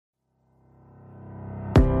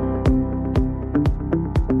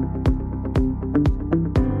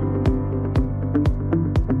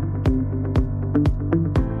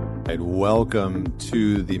Welcome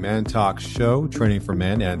to the Man Talk Show, Training for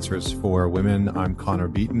Men, Answers for Women. I'm Connor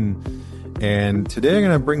Beaton. And today I'm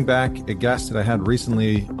going to bring back a guest that I had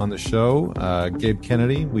recently on the show, Gabe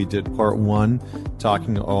Kennedy. We did part one,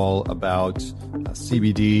 talking all about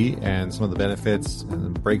CBD and some of the benefits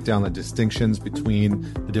and break down the distinctions between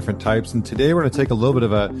the different types. And today we're going to take a little bit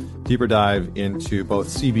of a deeper dive into both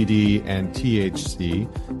CBD and THC.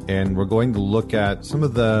 And we're going to look at some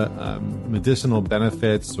of the medicinal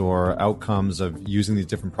benefits or outcomes of using these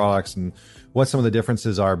different products and what some of the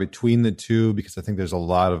differences are between the two, because I think there's a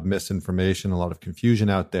lot of misinformation, a lot of confusion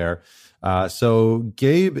out there. So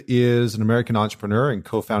Gabe is an American entrepreneur and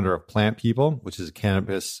co-founder of Plant People, which is a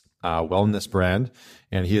cannabis wellness brand.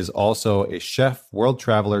 And he is also a chef, world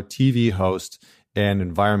traveler, TV host, and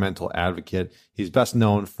environmental advocate. He's best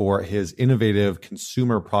known for his innovative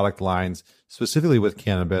consumer product lines, specifically with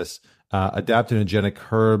cannabis, adaptogenic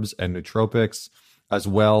herbs and nootropics, as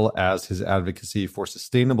well as his advocacy for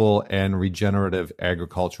sustainable and regenerative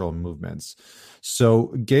agricultural movements.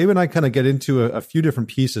 So Gabe and I kind of get into a few different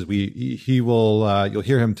pieces. You'll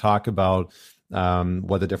hear him talk about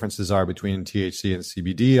what the differences are between THC and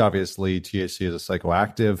CBD. Obviously, THC is a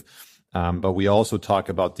psychoactive, but we also talk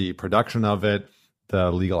about the production of it, the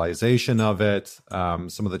legalization of it,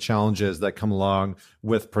 some of the challenges that come along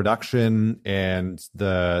with production, and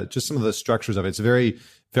just some of the structures of it. It's a very,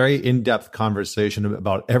 very in-depth conversation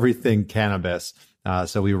about everything cannabis.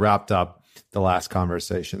 So we wrapped up the last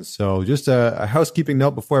conversation. So just a housekeeping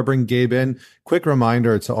note before I bring Gabe in. Quick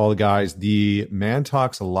reminder to all the guys, the Man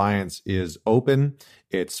Talks Alliance is open.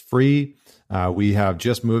 It's free. We have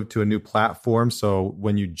just moved to a new platform. So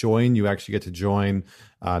when you join, you actually get to join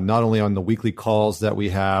not only on the weekly calls that we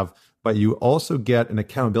have, but you also get an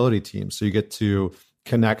accountability team. So you get to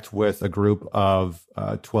connect with a group of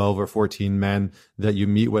 12 or 14 men that you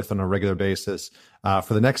meet with on a regular basis.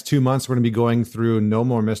 For the next 2 months, we're going to be going through No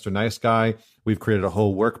More Mr. Nice Guy. We've created a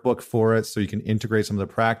whole workbook for it so you can integrate some of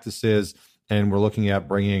the practices. And we're looking at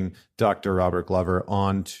bringing Dr. Robert Glover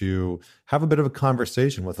on to have a bit of a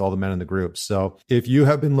conversation with all the men in the group. So if you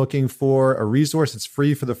have been looking for a resource, it's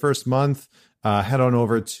free for the first month. Head on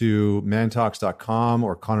over to mantalks.com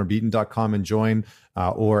or connorbeaton.com and join,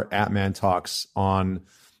 or at mantalks on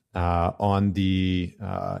the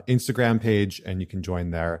Instagram page, and you can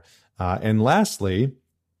join there. And lastly,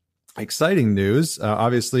 exciting news.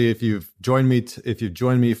 Obviously, if you've joined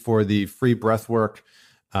me for the free breathwork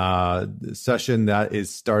session that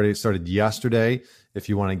is started yesterday. If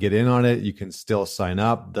you want to get in on it, you can still sign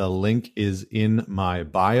up. The link is in my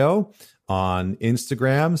bio on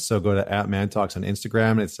Instagram. So go to @mantalks on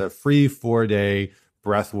Instagram. It's a free 4-day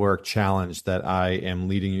breathwork challenge that I am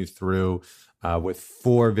leading you through with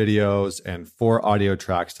 4 videos and 4 audio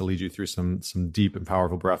tracks to lead you through some deep and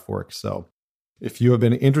powerful breathwork. So if you have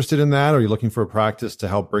been interested in that, or you're looking for a practice to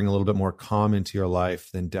help bring a little bit more calm into your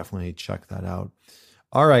life, then definitely check that out.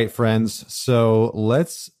 All right, friends. So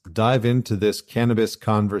let's dive into this cannabis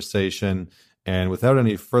conversation. And without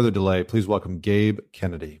any further delay, please welcome Gabe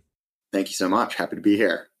Kennedy. Thank you so much. Happy to be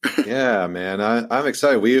here. Yeah, man. I'm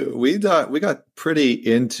excited. We got pretty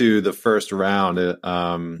into the first round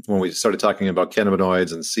when we started talking about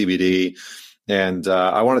cannabinoids and CBD. And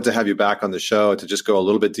I wanted to have you back on the show to just go a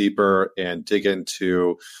little bit deeper and dig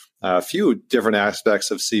into a few different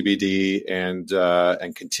aspects of CBD and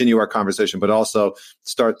continue our conversation, but also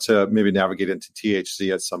start to maybe navigate into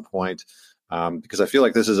THC at some point. Because I feel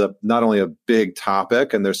like this is not only a big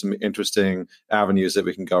topic, and there's some interesting avenues that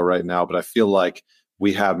we can go right now, but I feel like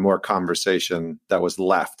we had more conversation that was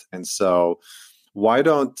left. And so why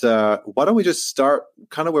don't we just start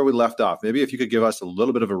kind of where we left off? Maybe if you could give us a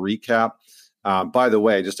little bit of a recap. By the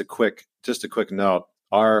way, just a quick note.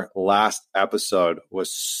 Our last episode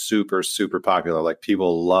was super, super popular. Like,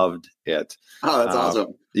 people loved it. Oh, that's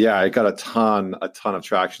awesome. Yeah, it got a ton of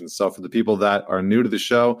traction. So for the people that are new to the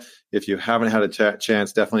show, if you haven't had a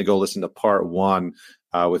chance, definitely go listen to part 1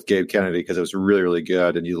 with Gabe Kennedy, because it was really, really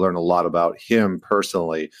good. And you learn a lot about him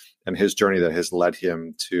personally and his journey that has led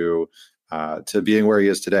him to being where he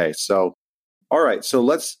is today. So, all right. So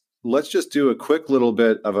let's just do a quick little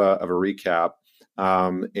bit of a recap.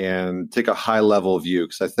 And take a high level view,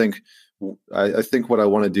 because I think what I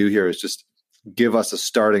want to do here is just give us a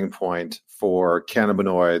starting point for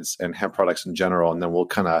cannabinoids and hemp products in general, and then we'll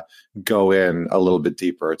kind of go in a little bit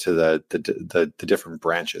deeper to the different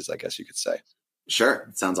branches, I guess you could say. Sure,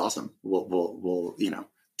 it sounds awesome. We'll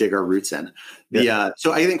dig our roots in.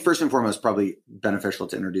 So I think first and foremost, probably beneficial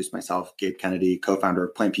to introduce myself. Gabe Kennedy, co-founder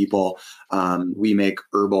of Plant People. We make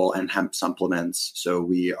herbal and hemp supplements. So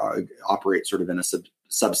we operate sort of in a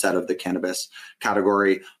subset of the cannabis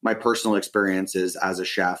category. My personal experience is as a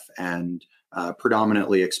chef and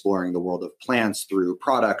predominantly exploring the world of plants through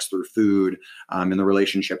products, through food, and the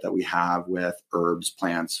relationship that we have with herbs,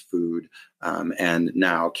 plants, food, and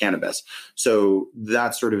now cannabis. So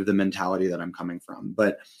that's sort of the mentality that I'm coming from.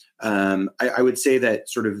 But I would say that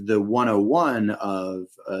sort of the 101 of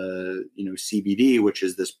CBD, which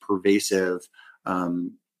is this pervasive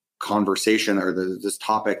conversation, or this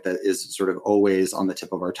topic that is sort of always on the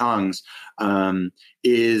tip of our tongues,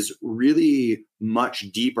 is really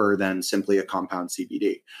much deeper than simply a compound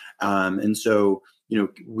CBD. And so,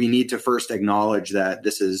 we need to first acknowledge that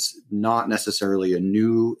this is not necessarily a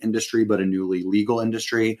new industry, but a newly legal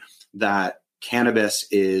industry, that cannabis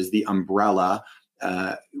is the umbrella.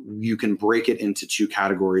 You can break it into two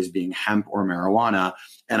categories, being hemp or marijuana.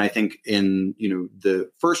 And I think in the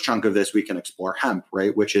first chunk of this, we can explore hemp,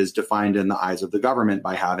 right, which is defined in the eyes of the government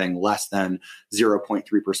by having less than 0.3%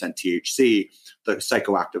 THC, the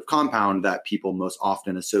psychoactive compound that people most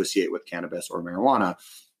often associate with cannabis or marijuana.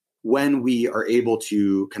 When we are able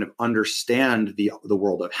to kind of understand the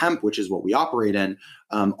world of hemp, which is what we operate in,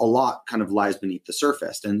 a lot kind of lies beneath the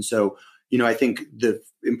surface. And so, I think the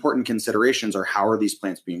important considerations are, how are these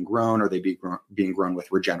plants being grown? Are they being grown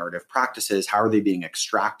with regenerative practices? How are they being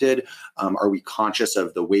extracted? Are we conscious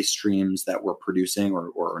of the waste streams that we're producing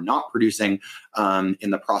or not producing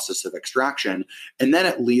in the process of extraction? And then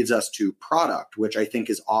it leads us to product, which I think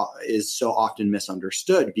is so often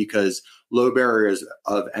misunderstood, because low barriers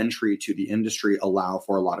of entry to the industry allow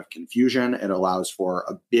for a lot of confusion. It allows for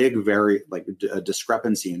a big, a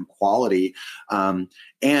discrepancy in quality.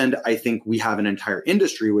 And I think we have an entire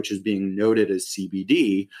industry which is being noted as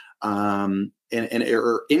CBD, and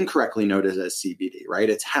or incorrectly noted as CBD, right?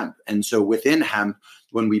 It's hemp. And so within hemp,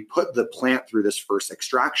 when we put the plant through this first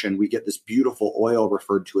extraction, we get this beautiful oil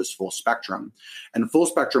referred to as full spectrum. And full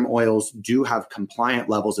spectrum oils do have compliant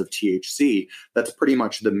levels of THC. That's pretty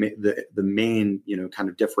much the main, kind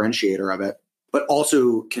of differentiator of it, but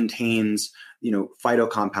also contains,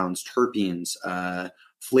 phytocompounds, terpenes,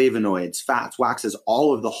 flavonoids, fats, waxes,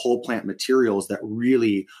 all of the whole plant materials that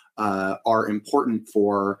really are important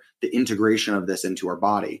for the integration of this into our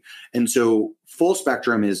body. And so full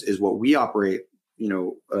spectrum is what we operate,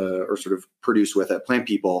 or sort of produce with at Plant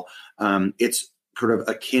People. It's sort of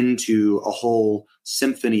akin to a whole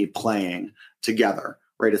symphony playing together,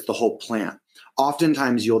 right? It's the whole plant.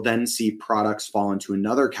 Oftentimes, you'll then see products fall into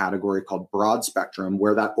another category called broad spectrum,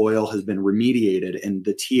 where that oil has been remediated and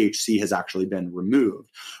the THC has actually been removed.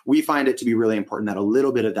 We find it to be really important that a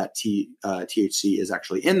little bit of that THC is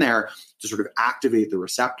actually in there to sort of activate the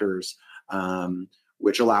receptors,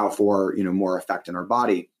 which allow for more effect in our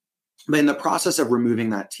body. But in the process of removing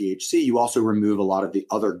that THC, you also remove a lot of the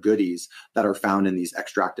other goodies that are found in these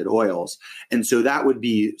extracted oils. And so that would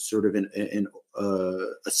be sort of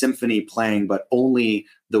a symphony playing, but only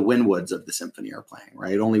the Winwoods of the symphony are playing,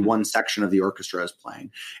 right? Only one section of the orchestra is playing.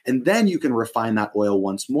 And then you can refine that oil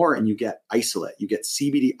once more and you get isolate. You get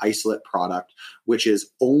CBD isolate product, which is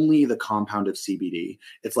only the compound of CBD.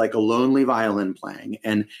 It's like a lonely violin playing.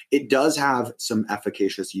 And it does have some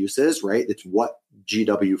efficacious uses, right? It's what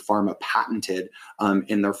GW Pharma patented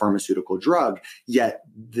in their pharmaceutical drug, yet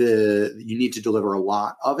you need to deliver a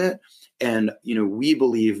lot of it. And, we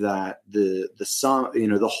believe that the sum,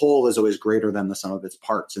 the whole is always greater than the sum of its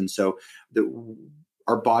parts. And so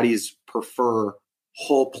our bodies prefer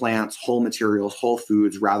whole plants, whole materials, whole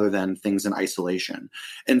foods, rather than things in isolation.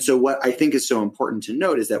 And so what I think is so important to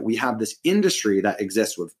note is that we have this industry that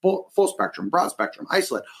exists with full spectrum, broad spectrum,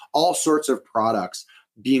 isolate, all sorts of products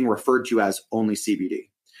being referred to as only CBD.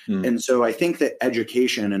 And so I think that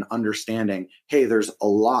education and understanding, hey, there's a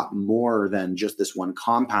lot more than just this one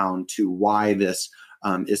compound to why this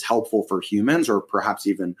is helpful for humans, or perhaps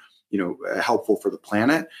even, helpful for the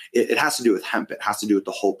planet. It has to do with hemp. It has to do with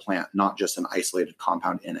the whole plant, not just an isolated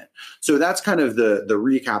compound in it. So that's kind of the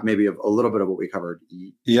recap, maybe, of a little bit of what we covered.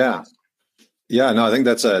 Yeah. Yeah, no, I think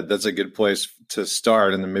that's a good place to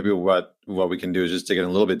start. And then maybe what we can do is just dig in a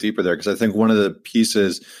little bit deeper there, because I think one of the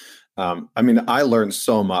pieces, I learned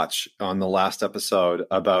so much on the last episode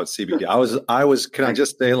about CBD. I was, can I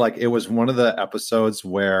just say, it was one of the episodes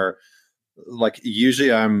where,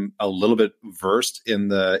 usually I'm a little bit versed in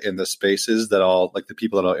the spaces that the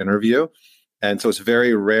people that I'll interview. And so it's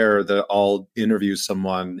very rare that I'll interview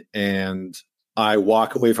someone and I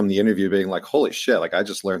walk away from the interview being like, holy shit, I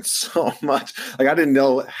just learned so much. I didn't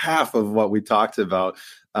know half of what we talked about.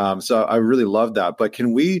 So I really love that. But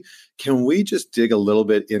can we just dig a little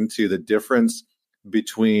bit into the difference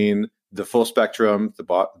between the full spectrum,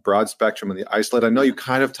 the broad spectrum, and the isolate. I know you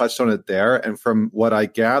kind of touched on it there. And from what I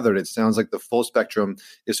gathered, it sounds like the full spectrum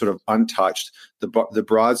is sort of untouched. The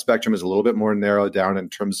broad spectrum is a little bit more narrowed down in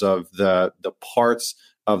terms of the parts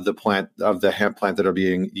of the plant, of the hemp plant that are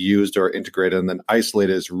being used or integrated. And then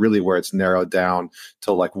isolated is really where it's narrowed down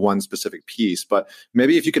to like one specific piece. But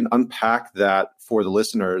maybe if you can unpack that for the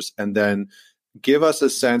listeners and then give us a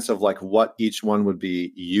sense of like what each one would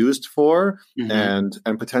be used for and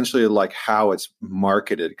potentially like how it's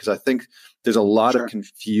marketed. Because I think there's a lot of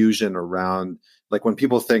confusion around, like when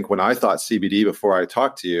people think, when I thought CBD before I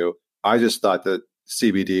talked to you, I just thought that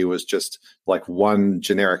CBD was just like one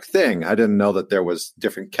generic thing. I didn't know that there was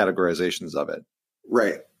different categorizations of it.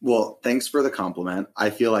 Right. Well, thanks for the compliment. I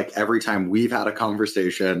feel like every time we've had a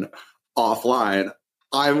conversation offline,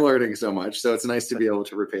 I'm learning so much. So it's nice to be able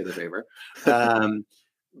to repay the favor.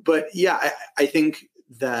 But yeah, I think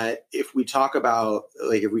that if we talk about,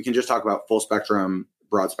 like, if we can just talk about full spectrum,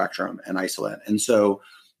 broad spectrum, and isolate. And so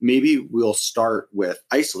maybe we'll start with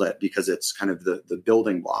isolate because it's kind of the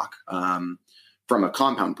building block from a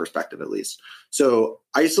compound perspective, at least. So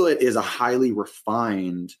isolate is a highly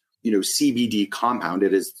refined, CBD compound.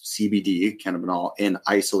 It is CBD, cannabinol, in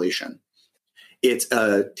isolation. It's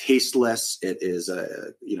tasteless. It is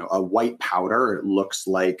a white powder. It looks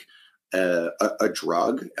like a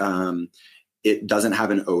drug. It doesn't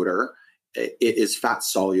have an odor. It is fat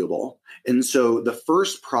soluble. And so the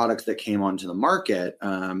first product that came onto the market,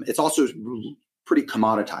 it's also pretty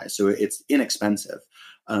commoditized. So it's inexpensive.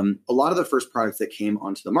 A lot of the first products that came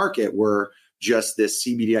onto the market were just this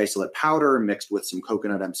CBD isolate powder mixed with some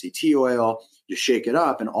coconut MCT oil. You shake it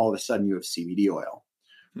up and all of a sudden you have CBD oil.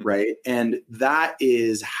 Right. And that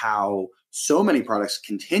is how so many products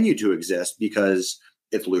continue to exist because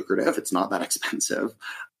it's lucrative. It's not that expensive.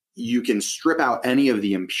 You can strip out any of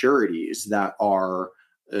the impurities that are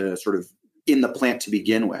sort of in the plant to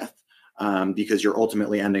begin with, because you're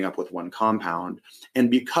ultimately ending up with one compound. And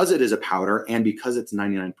because it is a powder and because it's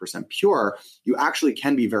 99% pure, you actually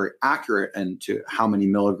can be very accurate into how many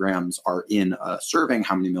milligrams are in a serving,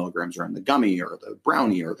 how many milligrams are in the gummy or the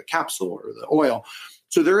brownie or the capsule or the oil.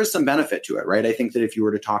 So there is some benefit to it, right? I think that if you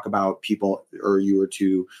were to talk about people, or you were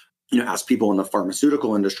to ask people in the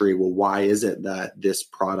pharmaceutical industry, well, why is it that this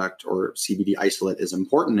product or CBD isolate is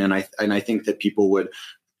important? And I think that people would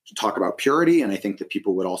talk about purity, and I think that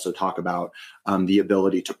people would also talk about the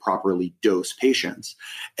ability to properly dose patients.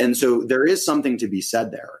 And so there is something to be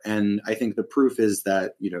said there. And I think the proof is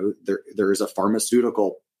that there is a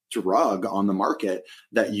pharmaceutical drug on the market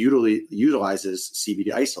that utilizes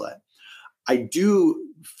CBD isolate. I do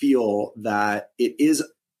feel that it is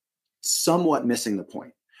somewhat missing the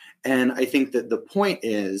point. And I think that the point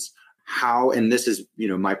is how, and this is,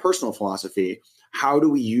 my personal philosophy, how do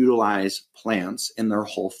we utilize plants in their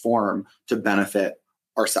whole form to benefit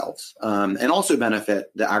ourselves and also benefit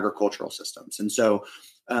the agricultural systems? And so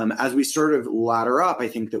as we sort of ladder up, I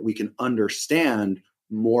think that we can understand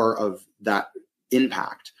more of that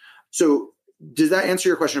impact. So does that answer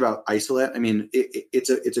your question about isolate? I mean,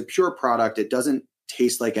 it's a pure product. It doesn't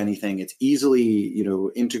taste like anything. It's easily,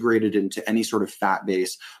 integrated into any sort of fat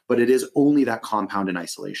base, but it is only that compound in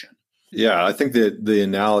isolation. Yeah, I think that the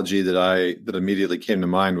analogy that immediately came to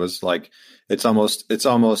mind was like it's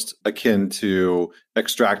almost akin to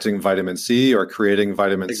extracting vitamin C or creating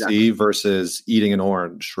vitamin C versus eating an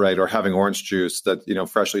orange, right? Or having orange juice that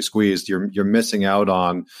freshly squeezed. You're missing out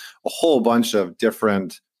on a whole bunch of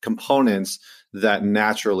different components that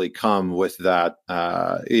naturally come with that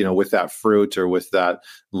with that fruit or with that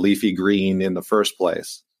leafy green in the first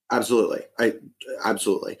place. Absolutely.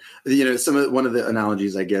 Absolutely. One of the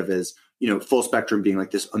analogies I give is, full spectrum being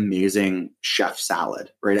like this amazing chef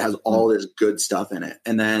salad, right? It has all this good stuff in it.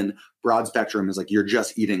 And then broad spectrum is like, you're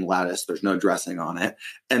just eating lettuce. There's no dressing on it.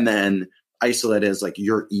 And then isolate is like,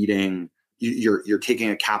 you're taking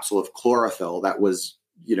a capsule of chlorophyll that was,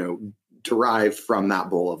 derived from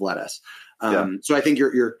that bowl of lettuce. So I think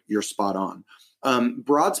you're spot on.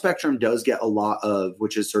 Broad spectrum does get a lot of,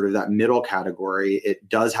 which is sort of that middle category. It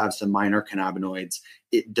does have some minor cannabinoids.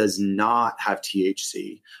 It does not have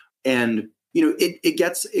THC. And, it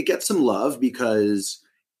gets some love because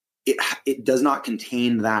it does not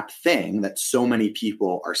contain that thing that so many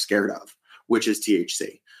people are scared of, which is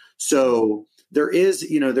THC. So there is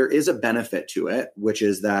a benefit to it, which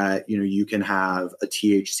is that, you can have a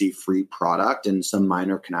THC free product and some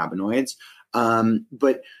minor cannabinoids.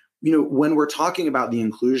 But when we're talking about the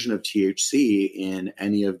inclusion of THC in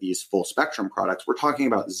any of these full spectrum products, we're talking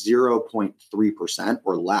about 0.3%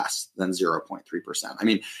 or less than 0.3%. I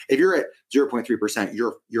mean, if you're at 0.3%,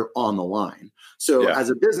 you're on the line. So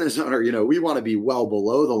as a business owner, we want to be well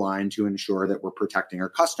below the line to ensure that we're protecting our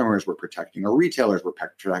customers, we're protecting our retailers, we're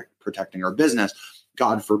protecting our business.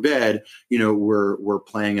 God forbid, we're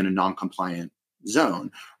playing in a non-compliant zone,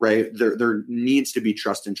 right? There needs to be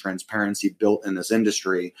trust and transparency built in this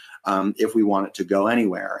industry if we want it to go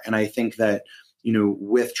anywhere. And I think that,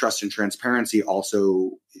 with trust and transparency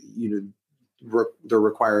also,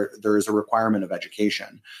 there is a requirement of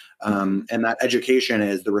education. And that education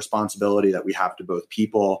is the responsibility that we have to both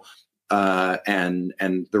people and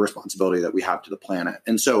the responsibility that we have to the planet.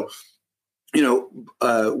 And so,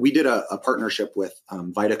 we did a partnership with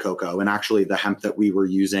Vita Coco, and actually the hemp that we were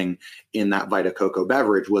using in that Vita Coco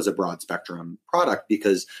beverage was a broad spectrum product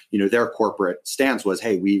because, their corporate stance was,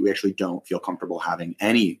 hey, we actually don't feel comfortable having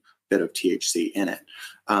any bit of THC in it.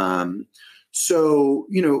 So,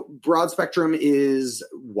 broad spectrum is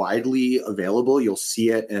widely available. You'll see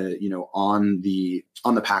it, on the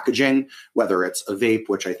packaging, whether it's a vape,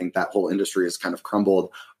 which I think that whole industry has kind of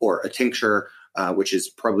crumbled, or a tincture, which is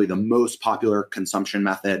probably the most popular consumption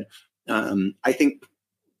method. I think,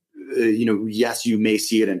 yes, you may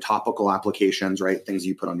see it in topical applications, right? Things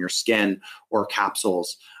you put on your skin or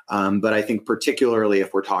capsules. But I think particularly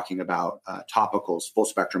if we're talking about topicals, full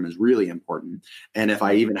spectrum is really important. And if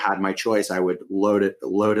I even had my choice, I would load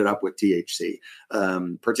it up with THC,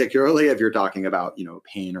 particularly if you're talking about,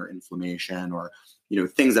 pain or inflammation or,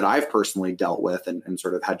 things that I've personally dealt with and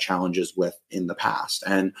sort of had challenges with in the past.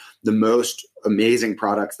 And the most amazing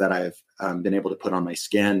products that I've been able to put on my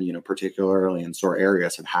skin, particularly in sore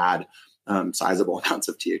areas, have had sizable amounts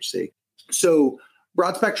of THC. So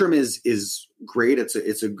broad spectrum is great.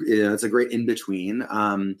 It's a great in between.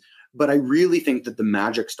 But I really think that the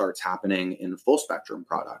magic starts happening in full spectrum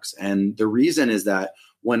products. And the reason is that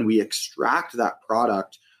when we extract that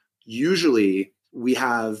product, usually we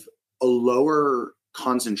have a lower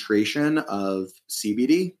concentration of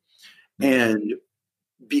CBD. And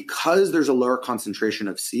because there's a lower concentration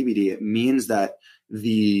of CBD, it means that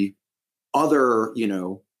the other,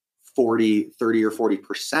 30 or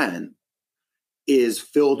 40% is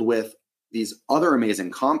filled with these other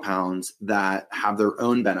amazing compounds that have their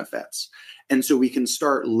own benefits. And so we can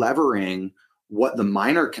start levering what the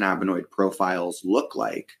minor cannabinoid profiles look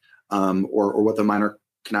like, or what the minor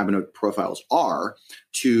cannabinoid profiles are,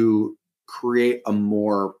 to create a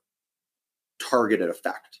more targeted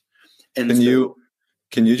effect. And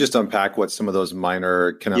Can you just unpack what some of those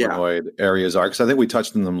minor cannabinoid areas are? Because I think we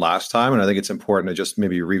touched on them last time, and I think it's important to just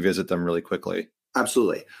maybe revisit them really quickly.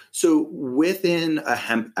 Absolutely. So within a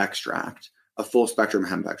hemp extract, a full spectrum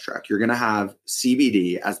hemp extract, you're going to have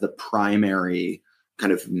CBD as the primary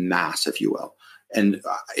kind of mass, if you will. And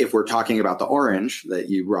if we're talking about the orange that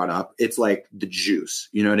you brought up, it's like the juice.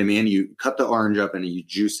 You know what I mean? You cut the orange up and you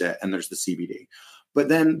juice it, and there's the CBD. But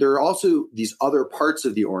then there are also these other parts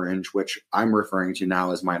of the orange, which I'm referring to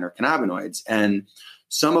now as minor cannabinoids. And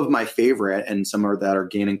some of my favorite and some that are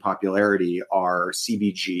gaining popularity are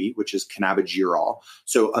CBG, which is cannabigerol.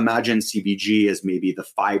 So imagine CBG as maybe the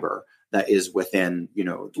fiber that is within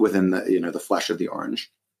the flesh of the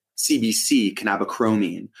orange. CBC,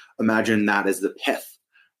 cannabichromene. Imagine that as the pith,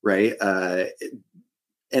 right?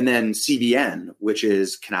 And then CBN, which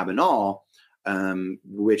is cannabinol,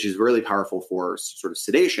 which is really powerful for sort of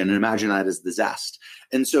sedation. And imagine that as the zest.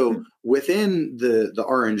 And so within the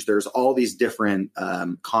orange, there's all these different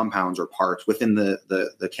compounds or parts. Within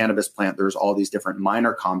the cannabis plant, there's all these different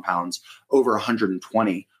minor compounds, over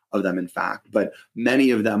 120 of them, in fact, but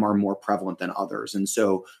many of them are more prevalent than others. And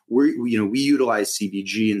so we utilize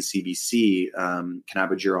CBG and CBC,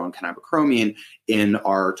 cannabigerol and cannabichromene, in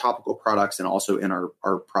our topical products and also in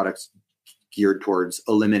our products geared towards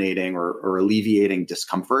eliminating or alleviating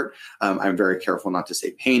discomfort. I'm very careful not to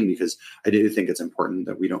say pain, because I do think it's important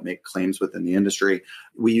that we don't make claims within the industry.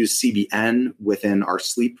 We use CBN within our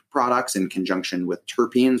sleep products in conjunction with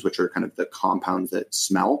terpenes, which are kind of the compounds that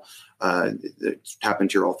smell, that tap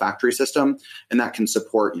into your olfactory system, and that can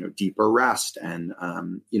support, deeper rest. And,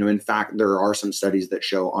 in fact, there are some studies that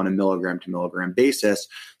show on a milligram to milligram basis,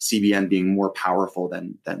 CBN being more powerful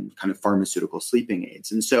than kind of pharmaceutical sleeping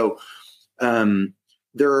aids. And so, the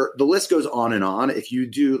list goes on and on. If you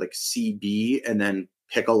do like CB and then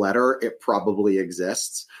pick a letter, it probably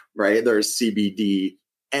exists, right? There's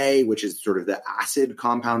CBDA, which is sort of the acid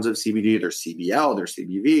compounds of CBD. There's CBL, there's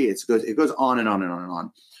CBV. It goes on and on and on and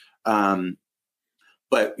on.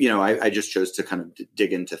 But I just chose to kind of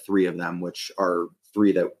dig into three of them, which are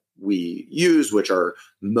three that we use, which are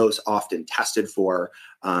most often tested for,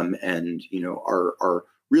 and are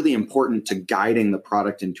really important to guiding the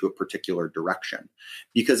product into a particular direction.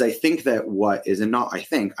 Because I think that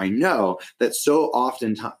I know that so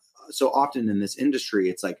often in this industry,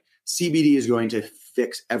 it's like CBD is going to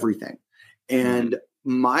fix everything. And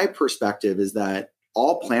my perspective is that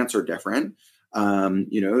all plants are different.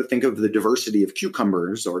 Think of the diversity of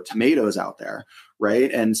cucumbers or tomatoes out there, right?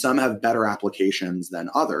 And some have better applications than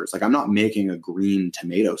others. Like, I'm not making a green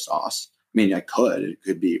tomato sauce. I mean, it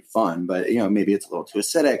could be fun, but maybe it's a little too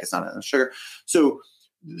acidic. It's not enough sugar. So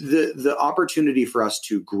the opportunity for us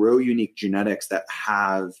to grow unique genetics that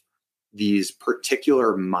have these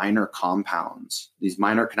particular minor compounds, these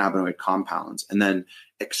minor cannabinoid compounds, and then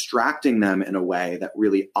extracting them in a way that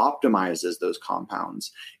really optimizes those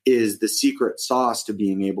compounds is the secret sauce to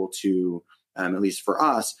being able to, at least for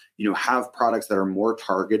us, have products that are more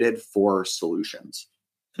targeted for solutions.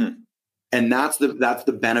 And that's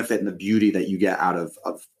the benefit and the beauty that you get out of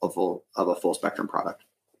a full spectrum product.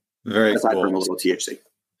 Very aside cool. from a little THC.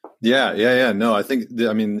 Yeah. No,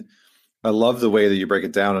 I love the way that you break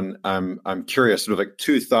it down, and I'm curious. Sort of like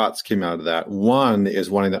two thoughts came out of that. One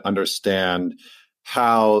is wanting to understand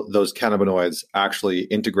how those cannabinoids actually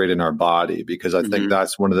integrate in our body, because I think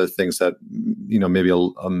that's one of the things that maybe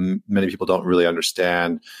many people don't really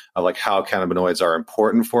understand, like how cannabinoids are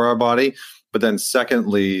important for our body. But then,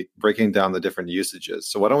 secondly, breaking down the different usages.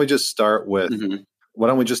 So why don't we just start with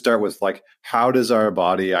like, how does our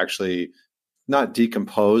body actually not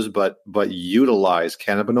decompose, but utilize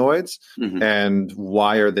cannabinoids, and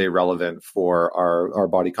why are they relevant for our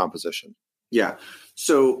body composition? Yeah.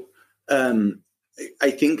 So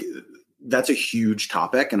I think that's a huge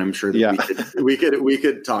topic, and I'm sure that we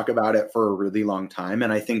could talk about it for a really long time.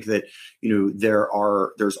 And I think that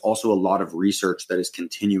there's also a lot of research that is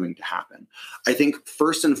continuing to happen. I think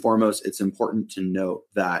first and foremost, it's important to note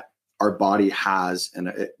that our body has,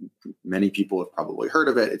 and many people have probably heard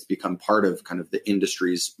of it, it's become part of kind of the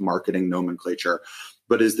industry's marketing nomenclature,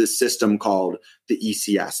 but is this system called the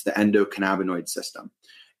ECS, the endocannabinoid system.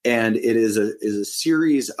 And it is a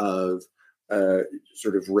series of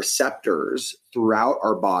sort of receptors throughout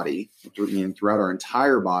our body, throughout our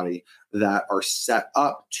entire body, that are set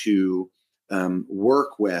up to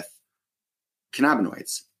work with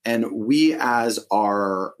cannabinoids. And we as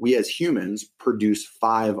humans produce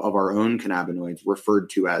 5 of our own cannabinoids, referred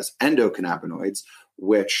to as endocannabinoids,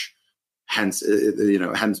 which hence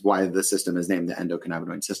why the system is named the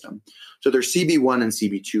endocannabinoid system. So there's CB1 and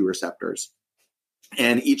CB2 receptors,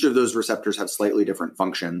 and each of those receptors have slightly different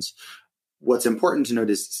functions. What's important to note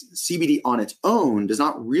is CBD on its own does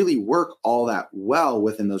not really work all that well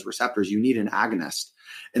within those receptors. You need an agonist.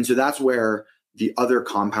 And so that's where the other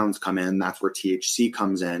compounds come in. That's where THC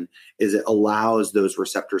comes in, is it allows those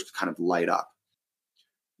receptors to kind of light up.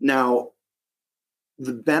 Now,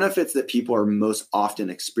 the benefits that people are most often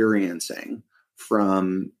experiencing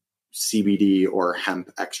from CBD or hemp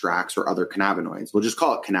extracts or other cannabinoids, we'll just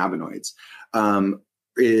call it cannabinoids,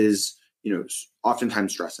 is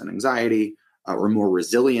oftentimes stress and anxiety, or more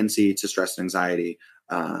resiliency to stress and anxiety,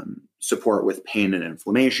 support with pain and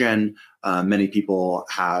inflammation. Many people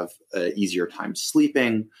have an easier time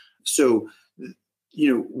sleeping. So,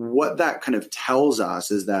 what that kind of tells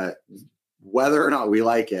us is that whether or not we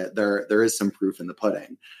like it, there is some proof in the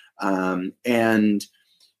pudding. And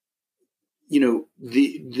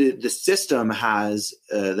the system has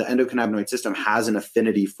the endocannabinoid system has an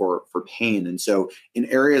affinity for pain, and so in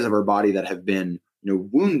areas of our body that have been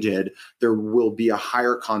wounded, there will be a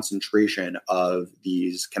higher concentration of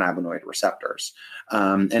these cannabinoid receptors,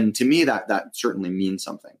 and to me that certainly means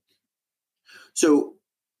something. So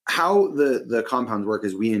how the compounds work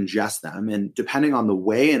is we ingest them, and depending on the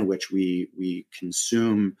way in which we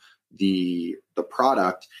consume the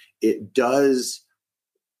product, it does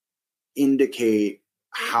indicate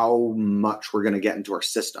how much we're going to get into our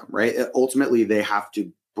system, right? Ultimately, they have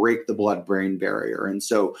to break the blood-brain barrier. And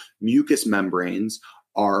so mucous membranes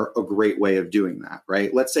are a great way of doing that,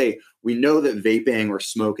 right? Let's say we know that vaping or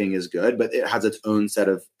smoking is good, but it has its own set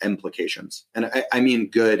of implications. And I mean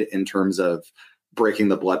good in terms of breaking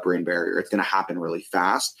the blood-brain barrier. It's going to happen really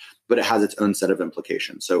fast, but it has its own set of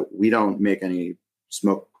implications. So we don't make any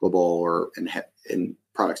smokable or in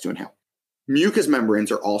products to inhale. Mucous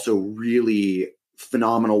membranes are also really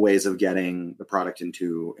phenomenal ways of getting the product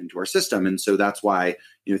into our system. And so that's why,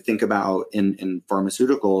 think about in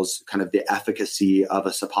pharmaceuticals, kind of the efficacy of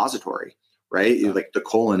a suppository, right? Yeah. Like the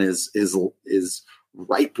colon is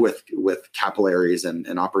ripe with capillaries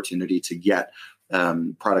and opportunity to get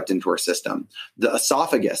product into our system. The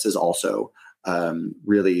esophagus is also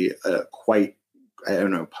really quite I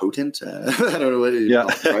don't know, potent. I don't know what you call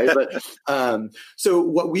it, right? But so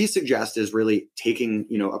what we suggest is really taking,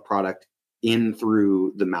 a product in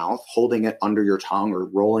through the mouth, holding it under your tongue or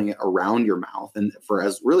rolling it around your mouth, and for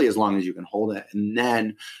as long as you can hold it, and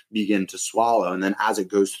then begin to swallow. And then as it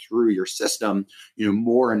goes through your system,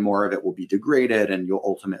 more and more of it will be degraded, and you'll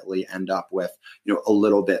ultimately end up with, a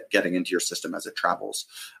little bit getting into your system as it travels.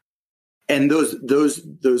 And those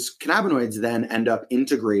cannabinoids then end up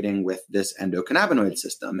integrating with this endocannabinoid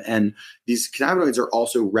system. And these cannabinoids are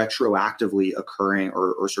also retroactively occurring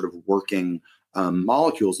or sort of working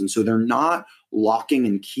molecules. And so they're not locking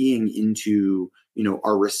and keying into,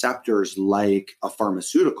 our receptors like a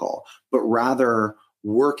pharmaceutical, but rather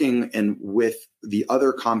working and with the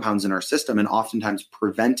other compounds in our system, and oftentimes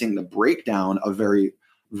preventing the breakdown of very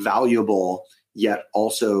valuable yet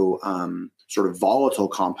also sort of volatile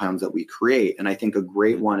compounds that we create. And I think a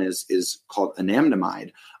great one is called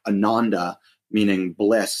anandamide, ananda, meaning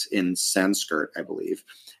bliss in Sanskrit, I believe.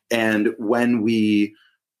 And when we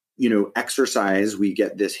exercise, we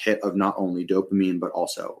get this hit of not only dopamine, but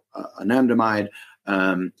also anandamide.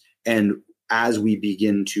 And as we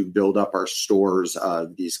begin to build up our stores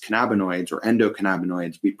of these cannabinoids or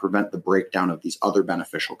endocannabinoids, we prevent the breakdown of these other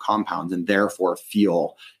beneficial compounds and therefore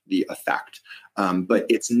feel the effect. But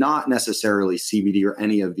it's not necessarily CBD or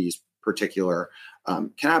any of these particular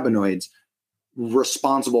cannabinoids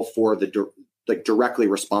responsible for directly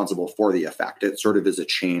responsible for the effect. It sort of is a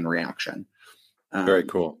chain reaction. Very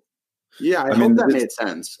cool. Yeah, I hope that made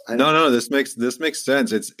sense. No, this makes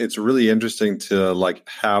sense. It's really interesting to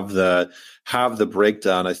have the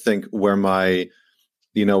breakdown. I think where my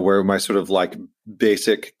sort of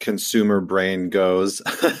basic consumer brain goes,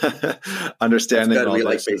 understanding all we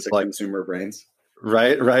this basic consumer brains.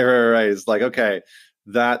 Right. It's okay,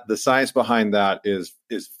 that the science behind that is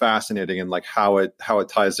fascinating, and how it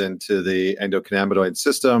ties into the endocannabinoid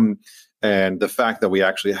system. And the fact that we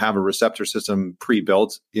actually have a receptor system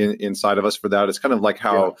pre-built inside of us for that. It's kind of like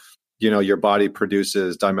how, your body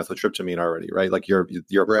produces dimethyltryptamine already, right? Your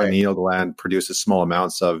pineal gland produces small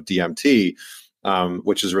amounts of DMT,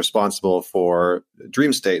 which is responsible for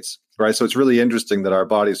dream states, right? So it's really interesting that our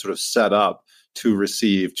body is sort of set up to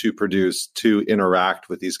receive, to produce, to interact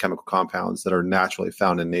with these chemical compounds that are naturally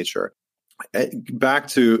found in nature. Back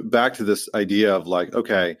to this idea of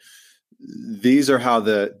okay, these are how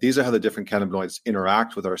the different cannabinoids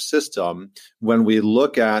interact with our system. When we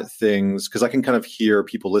look at things, because I can kind of hear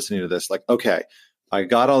people listening to this, okay, I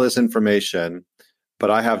got all this information,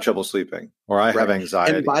 but I have trouble sleeping, or I have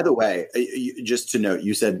anxiety. And by the way, just to note,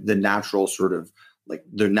 you said the natural sort of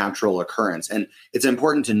the natural occurrence. And it's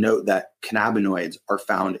important to note that cannabinoids are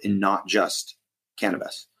found in not just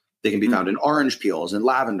cannabis. They can be found in orange peels and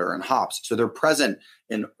lavender and hops. So they're present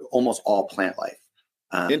in almost all plant life.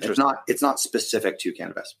 It's not specific to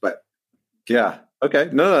cannabis, but yeah. Okay.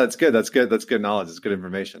 No, that's good. That's good. That's good knowledge. It's good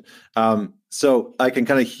information. So I can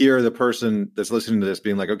kind of hear the person that's listening to this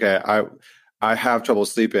being okay, I have trouble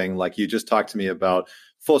sleeping. You just talked to me about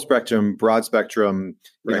full spectrum, broad spectrum,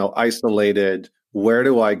 isolated. Where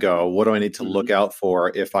do I go? What do I need to look out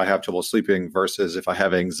for if I have trouble sleeping versus if I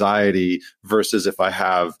have anxiety versus if I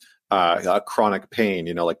have chronic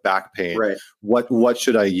pain, back pain? Right. What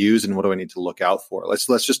should I use and what do I need to look out for?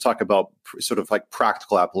 Let's just talk about sort of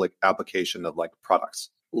practical application of products.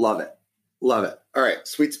 Love it. All right,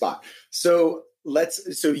 sweet spot. So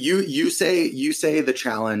you say the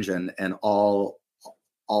challenge and all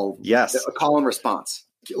yes, a call and response.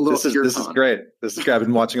 This is great. I've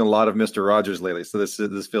been watching a lot of Mr. Rogers lately, so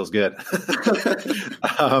this feels good.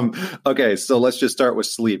 Okay, so let's just start with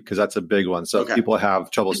sleep, because that's a big one. So if people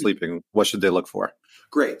have trouble sleeping, what should they look for?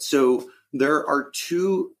 Great. So there are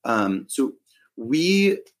two.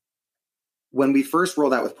 When we first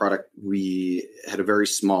rolled out with product, we had a very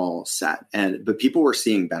small set, but people were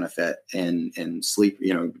seeing benefit in sleep.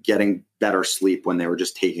 Getting better sleep when they were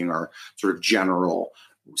just taking our sort of general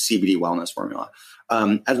CBD wellness formula.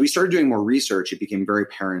 As we started doing more research, it became very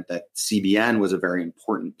apparent that CBN was a very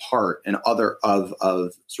important part and other of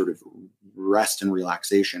sort of rest and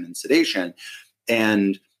relaxation and sedation.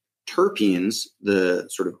 And terpenes, the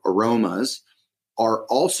sort of aromas, are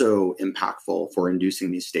also impactful for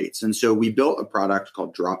inducing these states. And so we built a product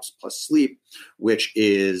called Drops Plus Sleep, which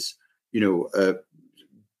is,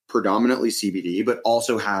 predominantly CBD, but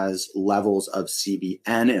also has levels of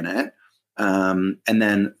CBN in it. And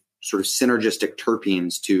then sort of synergistic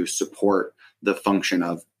terpenes to support the function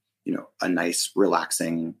of, a nice,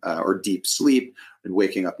 relaxing or deep sleep, and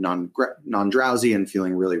waking up non-drowsy and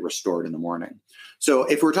feeling really restored in the morning. So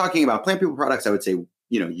if we're talking about plant people products, I would say,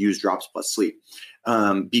 use Drops Plus Sleep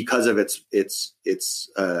because of its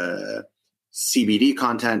CBD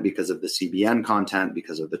content, because of the CBN content,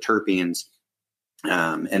 because of the terpenes,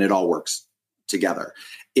 and it all works together.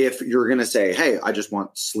 If you're going to say, hey, I just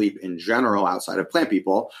want sleep in general outside of plant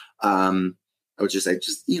people, I would just say,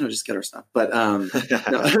 just get our stuff. But no,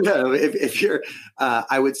 if you're,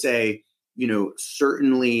 I would say,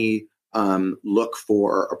 certainly look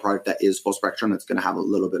for a product that is full spectrum, that's going to have a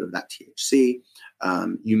little bit of that THC.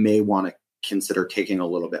 You may want to consider taking a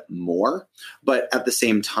little bit more, but at the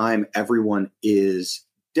same time, everyone is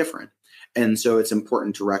different. And so it's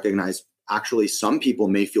important to recognize, actually, some people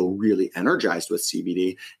may feel really energized with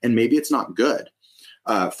CBD, and maybe it's not good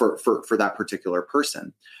for that particular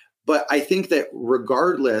person. But I think that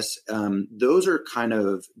regardless, those are kind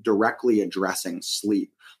of directly addressing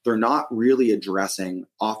sleep. They're not really addressing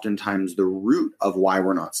oftentimes the root of why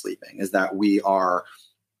we're not sleeping, is that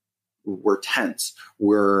we're tense,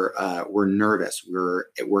 we're nervous, we're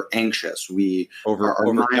anxious, we over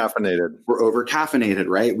caffeinated. We're over caffeinated,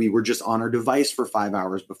 right? We were just on our device for 5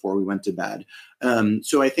 hours before we went to bed.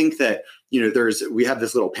 So I think that we have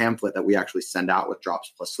this little pamphlet that we actually send out with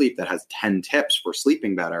Drops Plus Sleep that has 10 tips for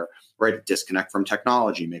sleeping better, right? Disconnect from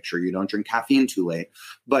technology, make sure you don't drink caffeine too late.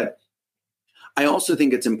 But I also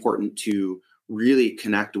think it's important to really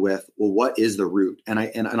connect with, well, what is the root? And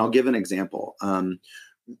I'll give an example.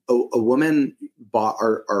 A woman bought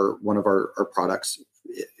one of our products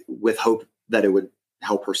with hope that it would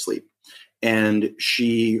help her sleep. And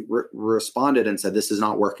she responded and said, this is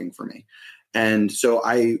not working for me. And so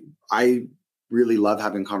I really love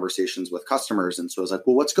having conversations with customers. And so I was like,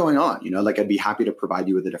 well, what's going on? I'd be happy to provide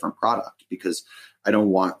you with a different product, because I don't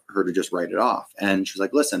want her to just write it off. And she was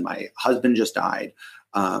like, listen, my husband just died.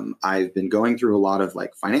 I've been going through a lot of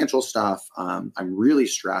financial stuff. I'm really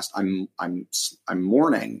stressed. I'm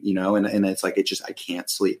mourning, and it's like, I can't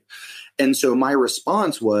sleep. And so my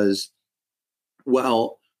response was,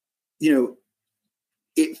 well,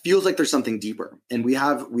 it feels like there's something deeper. And we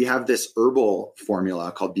have this herbal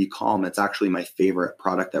formula called Be Calm. It's actually my favorite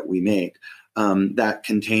product that we make, that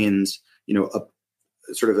contains, a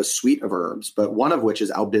sort of a suite of herbs, but one of which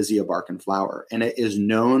is albizia bark and flower. And it is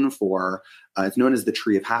known for, it's known as the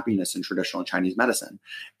tree of happiness in traditional Chinese medicine.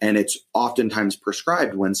 And it's oftentimes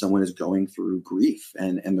prescribed when someone is going through grief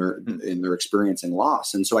and they're experiencing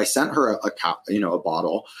loss. And so I sent her a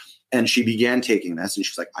bottle, and she began taking this, and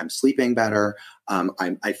she's like, I'm sleeping better.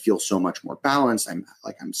 I feel so much more balanced.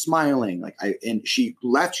 I'm smiling. And she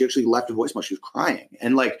actually left a voicemail. She was crying.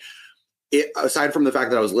 And aside from the fact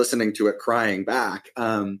that I was listening to it crying back,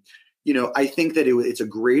 I think that it's a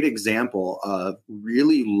great example of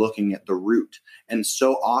really looking at the root. And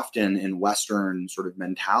so often in Western sort of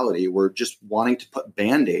mentality, we're just wanting to put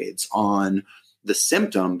Band-Aids on the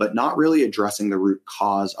symptom, but not really addressing the root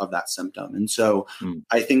cause of that symptom. And so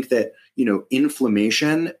I think that,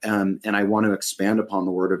 inflammation, and I want to expand upon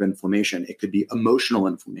the word of inflammation. It could be emotional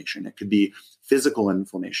inflammation. It could be physical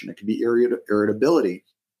inflammation. It could be irritability.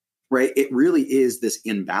 Right? It really is this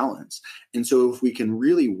imbalance. And so if we can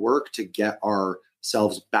really work to get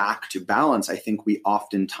ourselves back to balance, I think we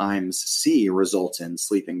oftentimes see results in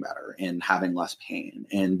sleeping better and having less pain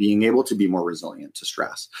and being able to be more resilient to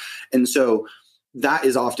stress. And so that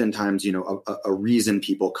is oftentimes, a reason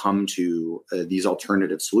people come to these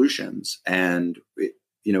alternative solutions. And,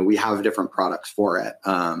 we have different products for it.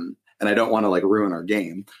 And I don't want to ruin our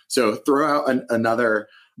game. So throw out another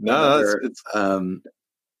thing.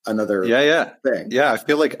 Yeah. I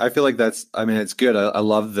feel like that's, it's good. I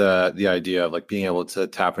love the idea of being able to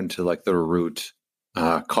tap into the root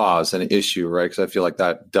cause and issue, right? Because I feel like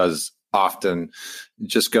that does often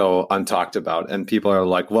just go untalked about, and people are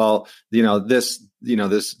like, well, this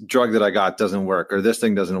drug that I got doesn't work, or this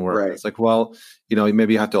thing doesn't work. Right. It's like, well,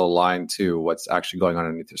 maybe you have to align to what's actually going on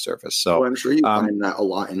underneath the surface. So I'm sure you find that a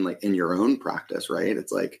lot in your own practice, right?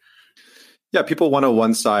 It's like, yeah, people want a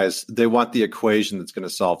one size. They want the equation that's going to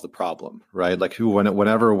solve the problem, right?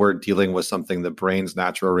 Whenever we're dealing with something, the brain's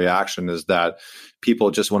natural reaction is that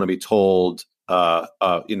people just want to be told,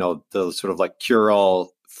 the sort of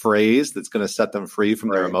cure-all phrase that's going to set them free from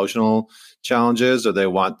their emotional challenges, or they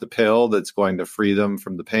want the pill that's going to free them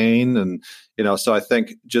from the pain. And, so I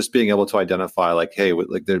think just being able to identify hey,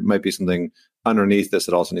 there might be something underneath this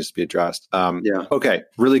that also needs to be addressed. Okay,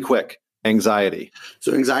 really quick. Anxiety.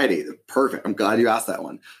 So anxiety, perfect. I'm glad you asked that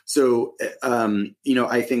one. So,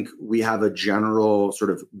 I think we have a general sort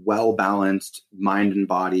of well-balanced mind and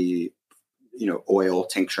body, oil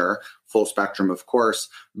tincture, full spectrum, of course,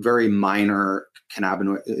 very minor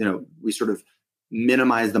cannabinoid, we sort of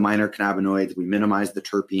minimize the minor cannabinoids. We minimize the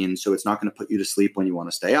terpenes. So it's not going to put you to sleep when you want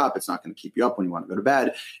to stay up. It's not going to keep you up when you want to go to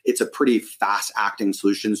bed. It's a pretty fast acting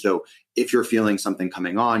solution. So if you're feeling something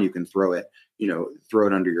coming on, you can throw it throw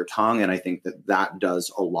it under your tongue. And I think that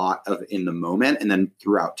does a lot of in the moment. And then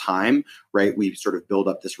throughout time, right, we sort of build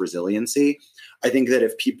up this resiliency. I think that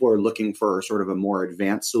if people are looking for sort of a more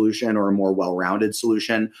advanced solution or a more well-rounded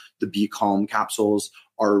solution, the Be Calm capsules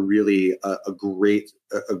are really a great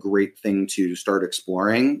thing to start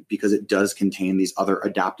exploring, because it does contain these other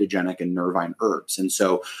adaptogenic and nervine herbs. And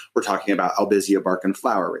so we're talking about albizia bark and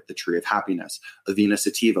flower, right, the tree of happiness, Avena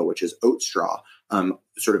sativa, which is oat straw,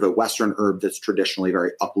 sort of a Western herb that's traditionally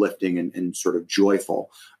very uplifting and sort of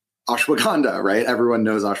joyful. Ashwagandha, right? Everyone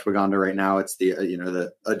knows ashwagandha right now. It's the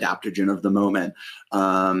the adaptogen of the moment.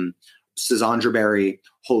 Schisandra berry,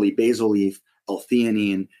 holy basil leaf,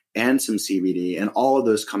 L-theanine, and some CBD, and all of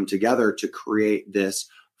those come together to create this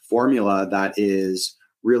formula that is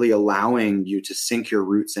really allowing you to sink your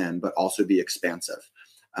roots in, but also be expansive.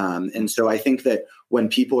 And so I think that when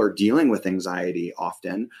people are dealing with anxiety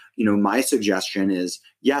often, my suggestion is,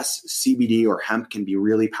 yes, CBD or hemp can be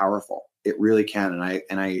really powerful. It really can.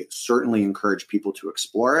 And I certainly encourage people to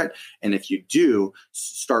explore it. And if you do,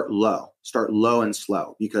 start low and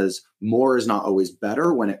slow, because more is not always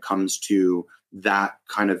better when it comes to that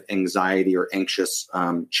kind of anxiety or anxious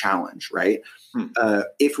challenge, right?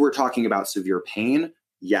 If we're talking about severe pain,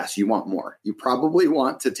 yes, you want more. You probably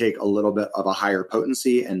want to take a little bit of a higher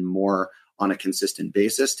potency and more on a consistent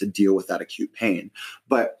basis to deal with that acute pain.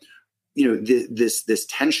 But this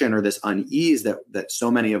tension or this unease that so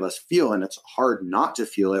many of us feel, and it's hard not to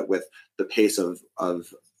feel it with the pace of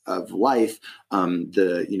life,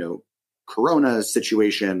 the Corona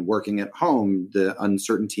situation, working at home, the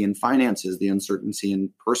uncertainty in finances, the uncertainty in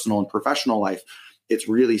personal and professional life. It's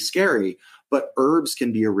really scary, but herbs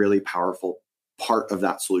can be a really powerful part of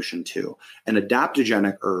that solution too. And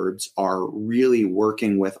adaptogenic herbs are really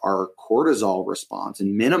working with our cortisol response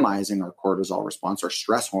and minimizing our cortisol response, our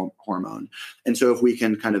stress hormone. And so if we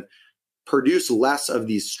can kind of produce less of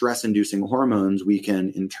these stress-inducing hormones, we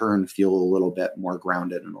can in turn feel a little bit more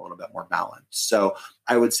grounded and a little bit more balanced. So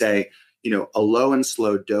I would say, a low and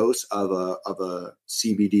slow dose of a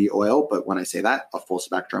CBD oil, but when I say that, a full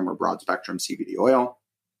spectrum or broad spectrum CBD oil.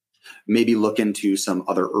 Maybe look into some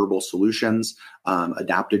other herbal solutions,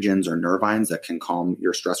 adaptogens or nervines that can calm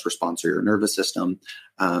your stress response or your nervous system.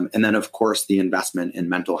 And then, of course, the investment in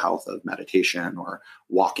mental health of meditation or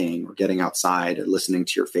walking or getting outside and listening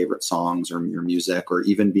to your favorite songs or your music, or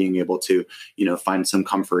even being able to, find some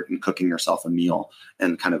comfort in cooking yourself a meal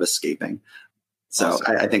and kind of escaping. So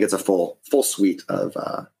awesome. I think it's a full suite of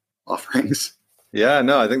offerings. Yeah,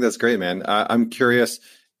 no, I think that's great, man. I'm curious.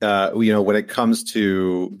 When it comes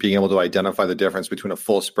to being able to identify the difference between a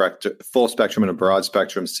full spectrum and a broad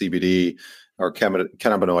spectrum CBD or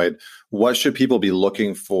cannabinoid, what should people be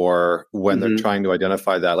looking for when they're trying to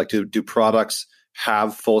identify that? Like, do products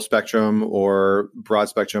have full spectrum or broad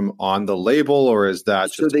spectrum on the label, or is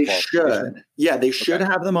that just so they should? Yeah, they should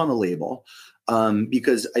have them on the label.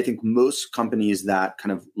 Because I think most companies that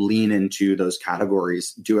kind of lean into those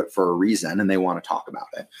categories do it for a reason, and they want to talk about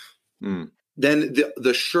it. Then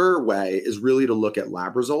the sure way is really to look at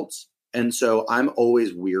lab results. And so I'm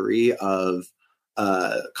always weary of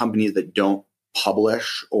companies that don't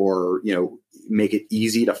publish or, make it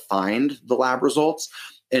easy to find the lab results.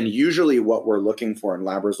 And usually what we're looking for in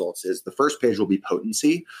lab results is the first page will be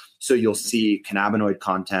potency. So you'll see cannabinoid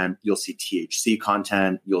content, you'll see THC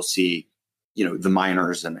content, you'll see, the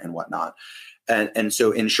minors and whatnot. And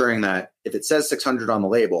so ensuring that if it says 600 on the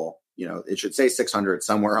label, it should say 600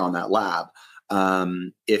 somewhere on that lab.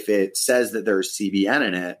 If it says that there's CBN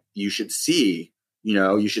in it, you should see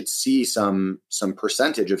some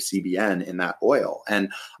percentage of CBN in that oil.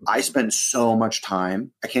 And I spend so much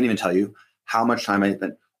time, I can't even tell you how much time I've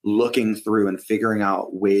been looking through and figuring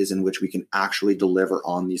out ways in which we can actually deliver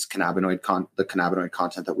on these the cannabinoid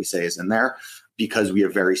content that we say is in there, because we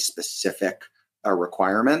have very specific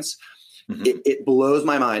requirements. It blows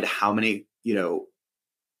my mind how many,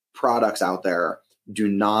 products out there do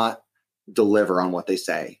not deliver on what they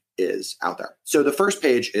say is out there. So the first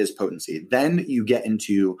page is potency. Then you get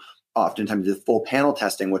into oftentimes the full panel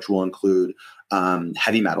testing, which will include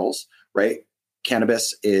heavy metals, right?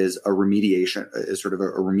 Cannabis is sort of a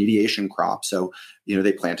remediation crop. So,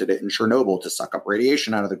 they planted it in Chernobyl to suck up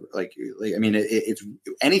radiation out of it's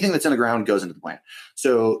anything that's in the ground goes into the plant.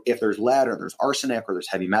 So if there's lead or there's arsenic or there's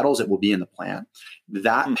heavy metals, it will be in the plant.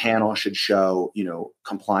 That panel should show,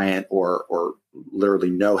 compliant or literally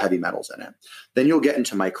no heavy metals in it. Then you'll get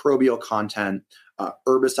into microbial content,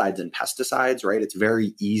 herbicides and pesticides, right? It's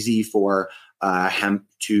very easy for hemp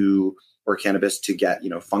or cannabis to get,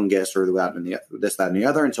 fungus or this, that, and the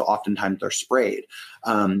other. And so oftentimes they're sprayed,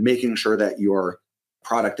 making sure that you're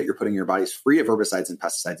product that you're putting in your body is free of herbicides and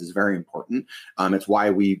pesticides is very important. It's why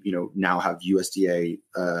we, now have USDA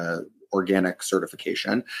organic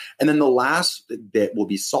certification. And then the last bit will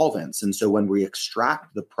be solvents. And so when we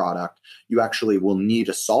extract the product, you actually will need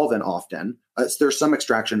a solvent often. There's some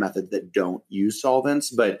extraction methods that don't use solvents,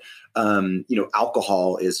 but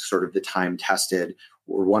alcohol is sort of the time-tested,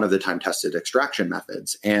 or one of the time-tested extraction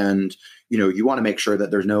methods. And you want to make sure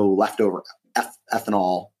that there's no leftover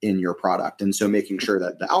ethanol in your product. And so making sure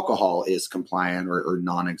that the alcohol is compliant or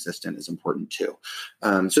non-existent is important too.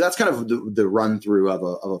 So that's kind of the run through of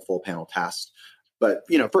a full panel test. But,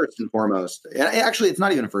 first and foremost, and actually it's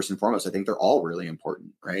not even a first and foremost, I think they're all really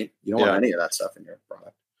important, right? You don't want any of that stuff in your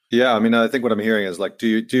product. Yeah. I mean, I think what I'm hearing is like,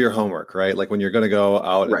 do your homework, right? Like when you're going to go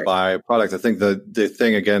out and buy a product, I think the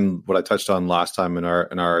thing, again, what I touched on last time in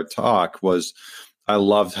our talk was I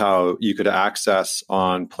loved how you could access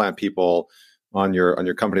on Plant People on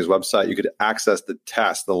your company's website, you could access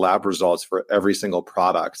the lab results for every single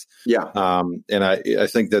product. Yeah. And I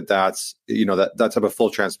think that's, that type of full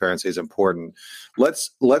transparency is important.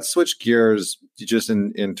 Let's switch gears just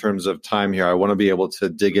in terms of time here. I want to be able to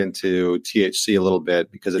dig into THC a little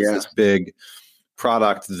bit because it's this big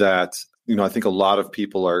product that, I think a lot of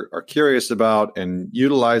people are curious about and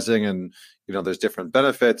utilizing, and, there's different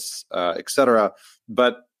benefits, et cetera.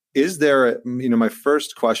 But is there, my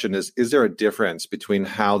first question is there a difference between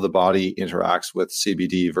how the body interacts with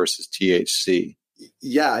CBD versus THC?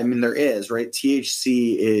 Yeah, I mean, there is, right?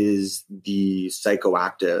 THC is the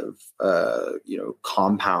psychoactive,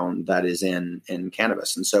 compound that is in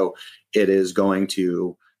cannabis. And so it is going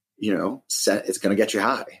to, it's going to get you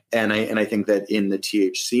high. And I think that in the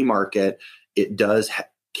THC market, it does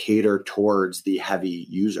cater towards the heavy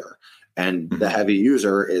user. And the heavy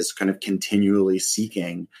user is kind of continually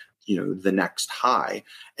seeking, the next high.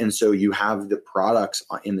 And so you have the products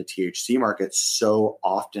in the THC market so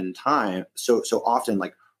often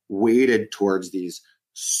like weighted towards these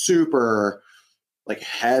super like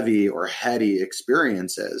heavy or heady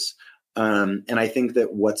experiences. And I think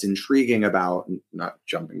that what's intriguing about, not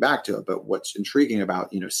jumping back to it, but what's intriguing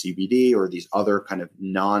about, CBD or these other kind of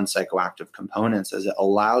non-psychoactive components is it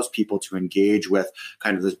allows people to engage with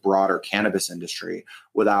kind of this broader cannabis industry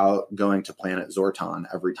without going to Planet Zorton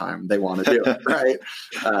every time they want to do it,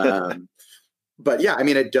 right? But yeah, I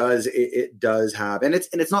mean, it does have, and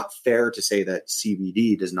it's not fair to say that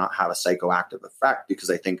CBD does not have a psychoactive effect, because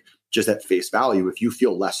I think just at face value, if you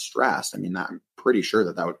feel less stressed, I mean, I'm pretty sure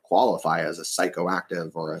that would qualify as a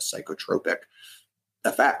psychoactive or a psychotropic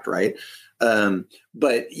effect, right?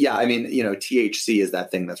 But yeah, I mean, THC is that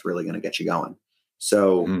thing that's really going to get you going.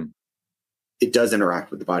 So it does interact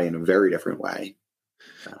with the body in a very different way.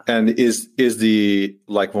 And is the,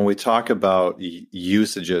 like, when we talk about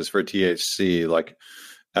usages for THC, like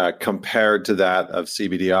compared to that of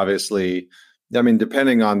CBD, obviously, I mean,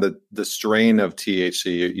 depending on the strain of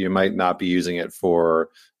THC, you might not be using it for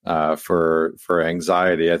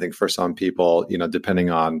anxiety. I think for some people, depending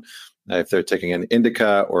on if they're taking an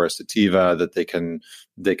indica or a sativa, that they can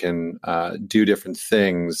do different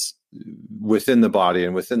things within the body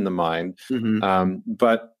and within the mind.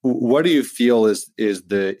 But what do you feel is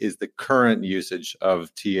the current usage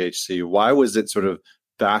of THC? Why was it sort of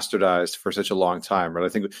bastardized for such a long time? Right. I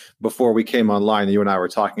think before we came online, you and I were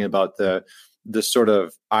talking about the sort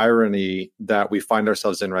of irony that we find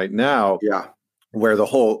ourselves in right now. Yeah. Where the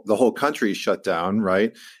whole country shut down,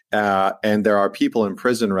 right? And there are people in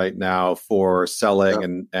prison right now for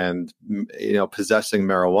selling and possessing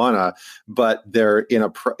marijuana, but they're in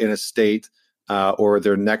a state or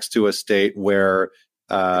they're next to a state where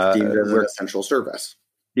it's deemed as an essential service.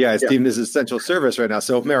 Yeah, it's deemed as essential service right now.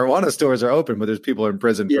 So marijuana stores are open, but there's people in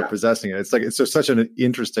prison for possessing it. It's just such an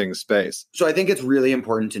interesting space. So I think it's really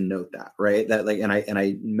important to note that, right? That and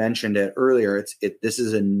I mentioned it earlier. This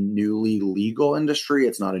is a newly legal industry.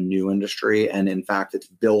 It's not a new industry, and in fact, it's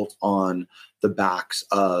built on the backs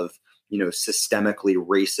of systemically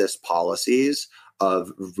racist policies,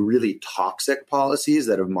 of really toxic policies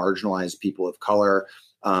that have marginalized people of color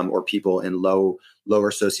or people in lower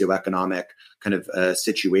socioeconomic kind of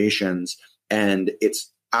situations. And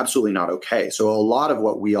it's absolutely not okay. So a lot of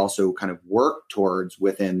what we also kind of work towards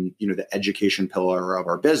within, the education pillar of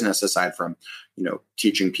our business, aside from,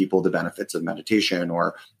 teaching people the benefits of meditation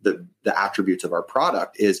or the attributes of our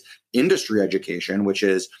product, is industry education, which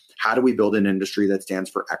is how do we build an industry that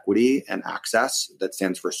stands for equity and access, that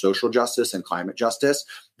stands for social justice and climate justice,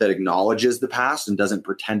 that acknowledges the past and doesn't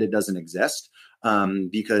pretend it doesn't exist.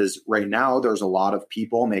 Because right now there's a lot of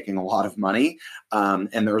people making a lot of money,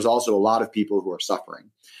 and there's also a lot of people who are suffering.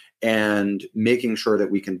 And making sure that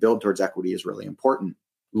we can build towards equity is really important.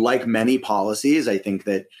 like many policies, I think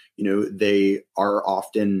that, they are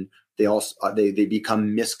often, they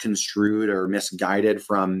become misconstrued or misguided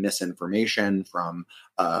from misinformation, from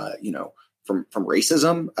from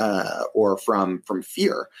racism, or from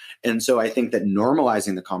fear. And so I think that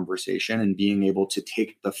normalizing the conversation and being able to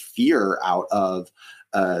take the fear out of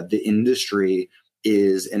the industry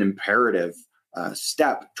is an imperative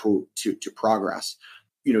step to progress.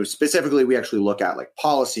 Specifically, we actually look at like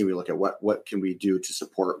policy. We look at what can we do to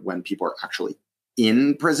support when people are actually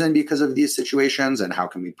in prison because of these situations, and how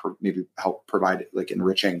can we maybe help provide like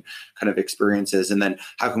enriching kind of experiences, and then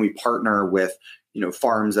how can we partner with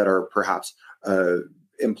farms that are perhaps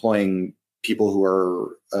employing people who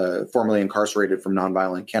are formerly incarcerated from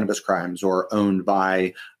nonviolent cannabis crimes, or owned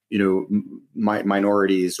by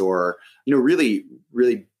minorities, or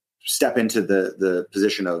really step into the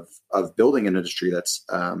position of building an industry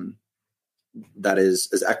that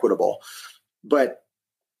is equitable. But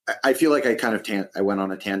I feel like I kind of I went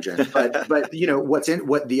on a tangent, but what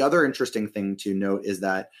the other interesting thing to note is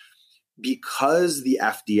that because the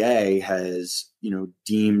FDA has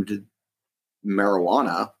deemed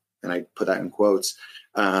marijuana, and I put that in quotes,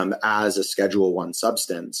 as a Schedule I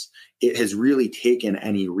substance, it has really taken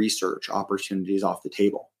any research opportunities off the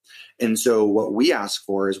table. And so what we ask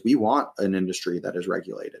for is, we want an industry that is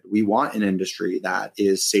regulated. We want an industry that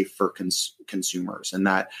is safe for consumers, and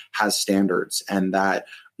that has standards, and that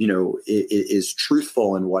it is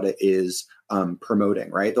truthful in what it is promoting,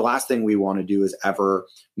 right? The last thing we want to do is ever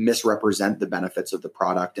misrepresent the benefits of the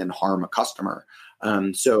product and harm a customer.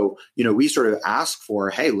 So we sort of ask for,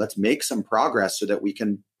 hey, let's make some progress so that we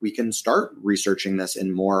can start researching this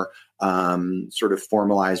in more sort of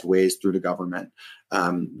formalized ways through the government.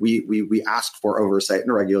 We ask for oversight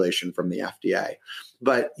and regulation from the FDA,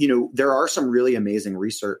 but there are some really amazing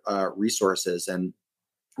resources, and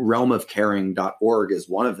realmofcaring.org is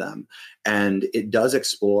one of them. And it does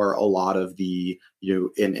explore a lot of the,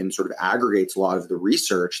 and sort of aggregates a lot of the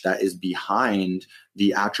research that is behind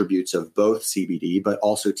the attributes of both CBD, but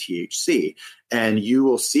also THC. And you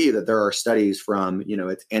will see that there are studies from,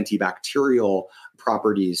 its antibacterial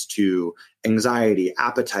properties to anxiety,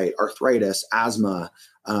 appetite, arthritis, asthma,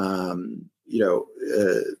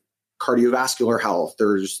 cardiovascular health.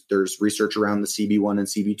 There's research around the CB1 and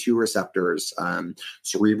CB2 receptors,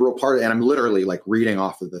 cerebral part, and I'm literally like reading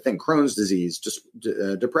off of the thing: Crohn's disease, just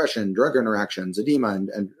depression, drug interactions, edema,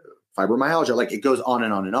 and fibromyalgia. Like, it goes on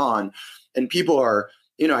and on and on. And people are,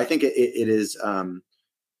 I think it is.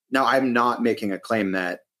 Now, I'm not making a claim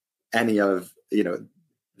that any of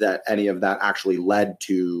that actually led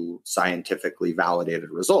to scientifically validated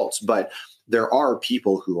results, but there are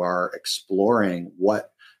people who are exploring what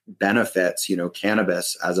benefits,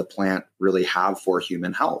 cannabis as a plant really have for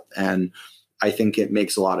human health. And I think it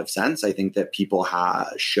makes a lot of sense. I think that people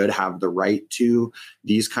should have the right to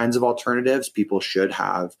these kinds of alternatives. People should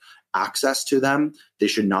have access to them. They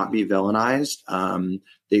should not be villainized.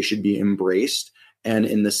 They should be embraced. And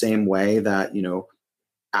in the same way that,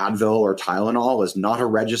 Advil or Tylenol is not a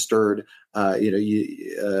registered,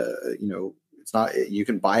 it's not, you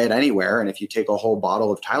can buy it anywhere. And if you take a whole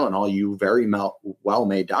bottle of Tylenol, you very well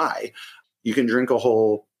may die. You can drink a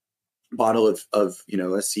whole bottle of a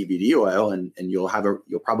CBD oil and you'll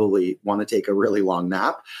probably want to take a really long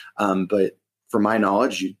nap. But from my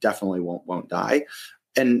knowledge, you definitely won't die.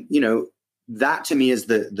 And, that to me is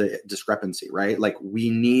the discrepancy, right? Like, we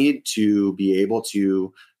need to be able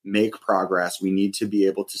to make progress. We need to be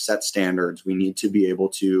able to set standards. We need to be able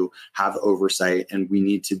to have oversight, and we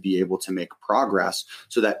need to be able to make progress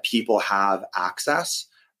so that people have access,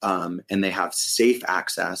 and they have safe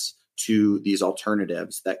access to these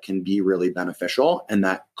alternatives that can be really beneficial, and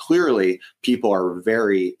that clearly people are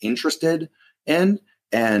very interested in,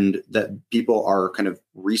 and that people are kind of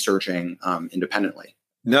researching independently.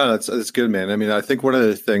 No, that's good, man. I mean, I think one of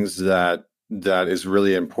the things that is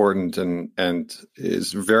really important and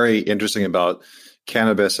is very interesting about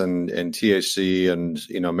cannabis and THC and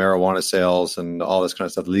marijuana sales and all this kind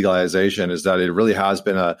of stuff, legalization, is that it really has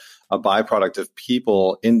been a byproduct of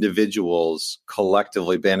people, individuals,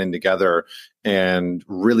 collectively banding together and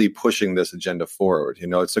really pushing this agenda forward.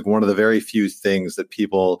 It's like one of the very few things that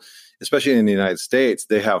people, especially in the United States,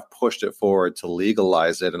 they have pushed it forward to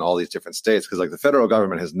legalize it in all these different states, because like the federal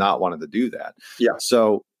government has not wanted to do that. Yeah.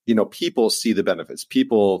 So, people see the benefits,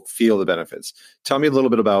 people feel the benefits. Tell me a little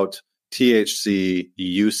bit about THC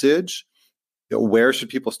usage. Where should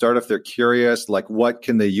people start if they're curious? Like, what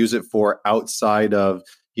can they use it for outside of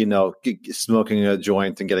smoking a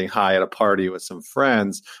joint and getting high at a party with some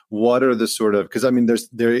friends. What are the sort of, because I mean,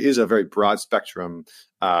 there is a very broad spectrum,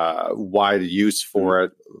 wide use for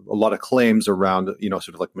it. A lot of claims around, sort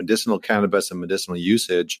of like medicinal cannabis and medicinal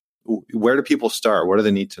usage. Where do people start? What do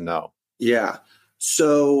they need to know? Yeah.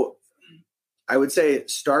 So I would say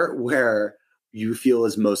start where you feel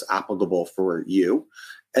is most applicable for you,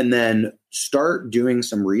 and then start doing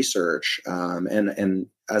some research. And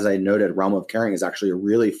as I noted, Realm of Caring is actually a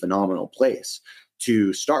really phenomenal place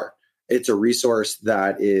to start. It's a resource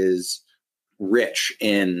that is rich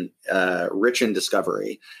in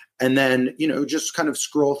discovery. And then, just kind of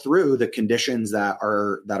scroll through the conditions that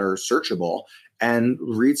are searchable and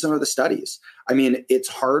read some of the studies. I mean, it's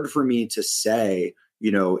hard for me to say,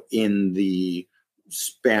 in the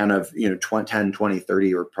span of 10, 20,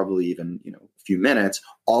 30, or probably even a few minutes,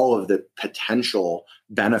 all of the potential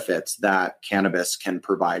benefits that cannabis can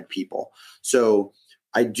provide people. So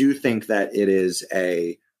I do think that it is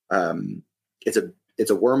it's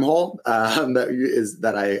a wormhole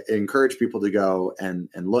that I encourage people to go and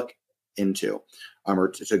look into, or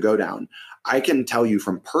to go down. I can tell you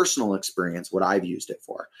from personal experience what I've used it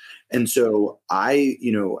for. And so I,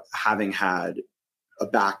 having had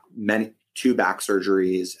two back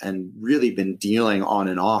surgeries and really been dealing on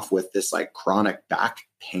and off with this like chronic back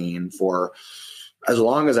pain for as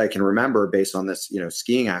long as I can remember, based on this,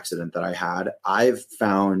 skiing accident that I had, I've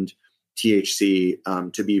found THC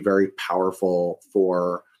to be very powerful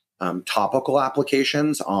for topical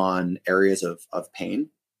applications on areas of pain.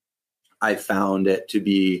 I found it to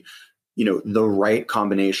be, the right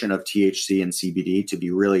combination of THC and CBD to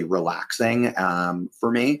be really relaxing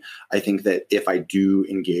for me. I think that if I do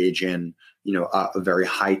engage in, a very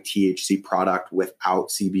high THC product without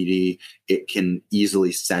CBD, it can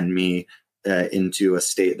easily send me into a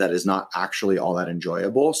state that is not actually all that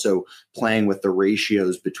enjoyable. So playing with the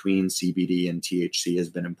ratios between CBD and THC has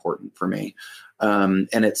been important for me. And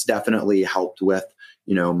it's definitely helped with,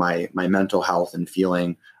 my mental health and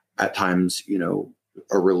feeling at times,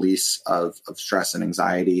 a release of stress and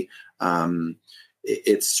anxiety.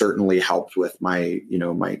 It's certainly helped with my,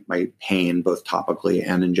 my pain, both topically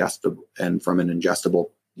and ingestible, and from an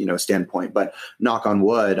ingestible, standpoint. But knock on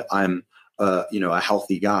wood, I'm a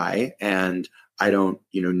healthy guy, and I don't,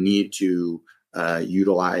 need to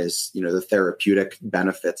utilize, the therapeutic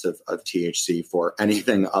benefits of THC for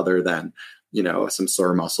anything other than, some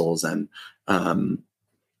sore muscles. And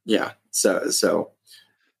so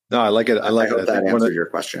no, I like it. I hope that answered your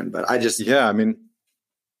question, but I mean,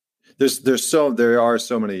 there are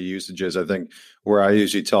so many usages, I think, where I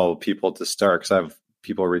usually tell people to start, because I have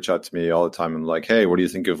people reach out to me all the time and like, hey, what do you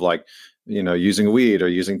think of like, using weed or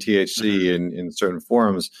using THC in certain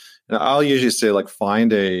forms? And I'll usually say like,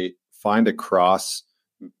 find a cross,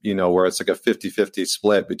 where it's like a 50-50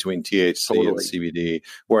 split between THC and CBD,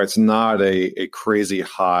 where it's not a crazy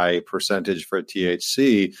high percentage for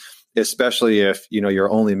THC, especially if, your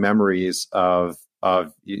only memories of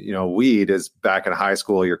weed is back in high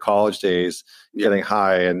school, your college days, getting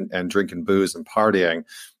high and drinking booze and partying.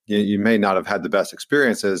 You may not have had the best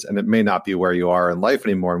experiences, and it may not be where you are in life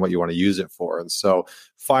anymore and what you want to use it for. And so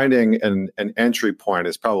finding an entry point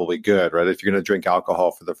is probably good, right? If you're going to drink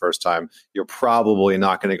alcohol for the first time, you're probably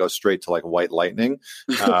not going to go straight to like White Lightning.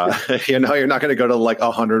 You're not going to go to like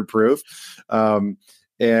 100 proof.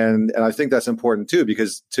 And I think that's important too,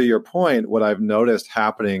 because to your point, what I've noticed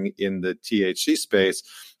happening in the THC space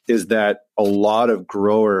is that a lot of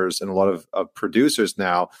growers and a lot of producers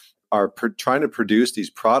now are trying to produce these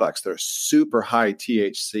products that are super high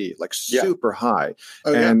THC, like super high.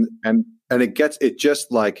 Oh, and it gets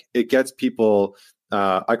people,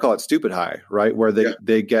 I call it stupid high, right? Where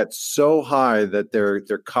they get so high that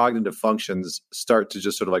their cognitive functions start to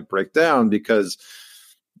just sort of like break down, because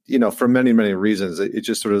for many, many reasons, it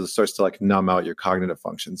just sort of starts to like numb out your cognitive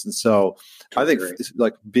functions. And so I think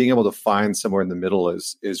like being able to find somewhere in the middle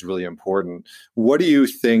is really important. What do you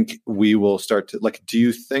think we will start to like, do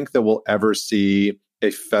you think that we'll ever see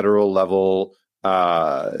a federal level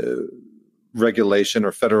regulation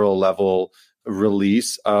or federal level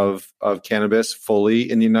release of cannabis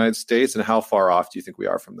fully in the United States? And how far off do you think we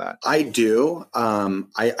are from that? I do.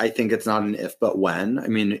 I think it's not an if, but when. I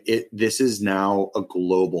mean, this is now a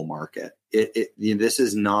global market. This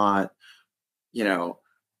is not,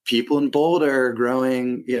 people in Boulder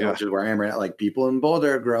growing, which is where I am right now, like people in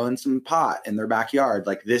Boulder growing some pot in their backyard.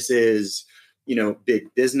 Like this is,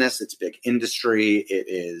 big business. It's big industry. It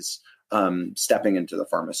is stepping into the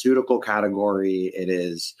pharmaceutical category. It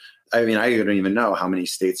is, I mean, I don't even know how many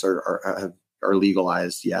states are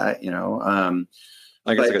legalized yet.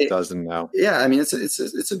 I guess like a dozen now. Yeah, I mean,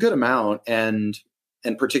 it's a good amount, and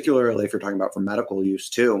and particularly if you're talking about for medical use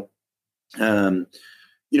too,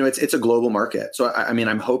 it's a global market. So I mean,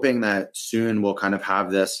 I'm hoping that soon we'll kind of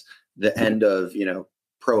have the end of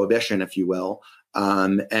prohibition, if you will,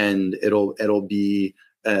 and it'll be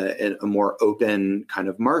a more open kind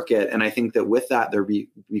of market. And I think that with that, there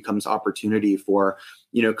becomes opportunity for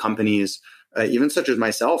companies, even such as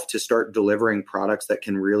myself, to start delivering products that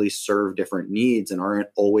can really serve different needs and aren't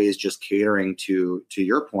always just catering to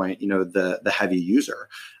your point, the heavy user.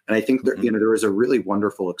 And I think there was a really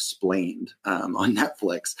wonderful Explained on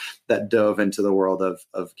Netflix that dove into the world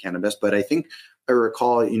of cannabis. But I think I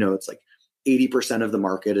recall, it's like 80% of the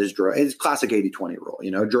market is classic 80-20 rule,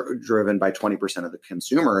 driven by 20% of the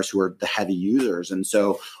consumers who are the heavy users. And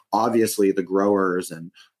so obviously the growers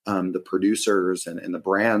and the producers and the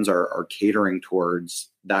brands are catering towards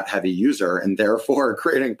that heavy user, and therefore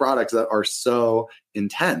creating products that are so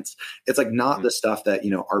intense. It's like not the stuff that,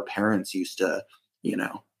 our parents used to,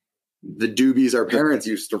 the doobies our parents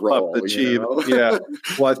used to roll. The cheap. Yeah.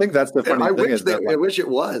 Well, I think that's the funny thing. I wish it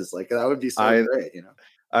was like, that would be so great,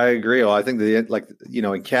 I agree. Well, I think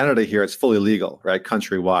in Canada here, it's fully legal, right?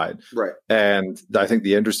 Countrywide. Right. And I think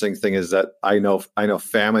the interesting thing is that I know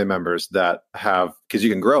family members that have, because you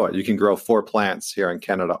can grow it. You can grow 4 plants here in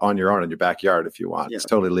Canada on your own in your backyard if you want. Yeah. It's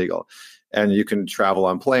totally legal. And you can travel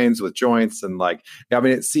on planes with joints and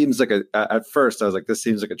it seems like at first I was like, this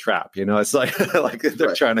seems like a trap, it's like,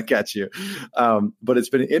 they're trying to catch you. But it's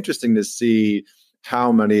been interesting to see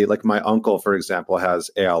how many, like my uncle, for example, has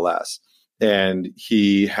ALS. And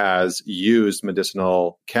he has used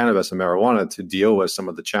medicinal cannabis and marijuana to deal with some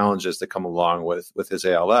of the challenges that come along with his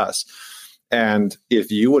ALS. And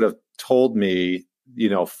if you would have told me,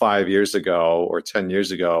 5 years ago or 10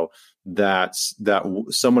 years ago, that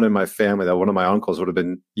someone in my family, that one of my uncles would have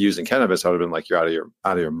been using cannabis, I would have been like, you're out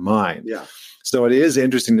of your mind. Yeah. So it is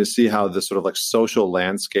interesting to see how the sort of social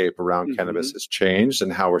landscape around cannabis has changed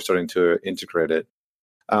and how we're starting to integrate it.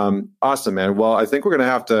 Awesome, man. Well, I think we're going to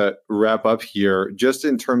have to wrap up here just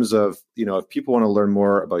in terms of, if people want to learn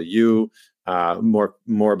more about you, more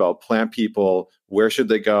about Plant People, where should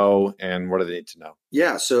they go and what do they need to know?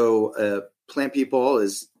 Yeah. So Plant People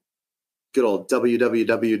is good old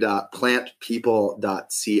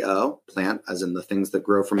www.plantpeople.co, plant as in the things that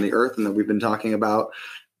grow from the earth and that we've been talking about,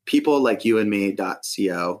 people like you and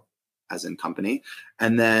me.co as in company.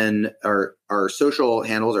 And then our social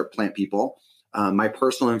handles are Plant People. My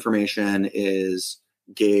personal information is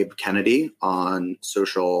Gabe Kennedy on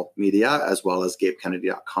social media, as well as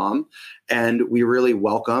gabekennedy.com. And we really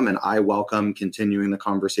welcome, and I welcome, continuing the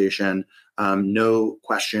conversation. No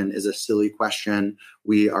question is a silly question.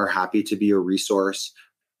 We are happy to be a resource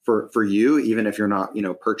for you, even if you're not,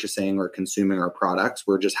 purchasing or consuming our products.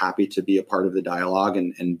 We're just happy to be a part of the dialogue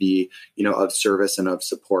and be, of service and of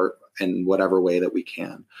support in whatever way that we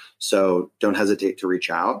can. So don't hesitate to reach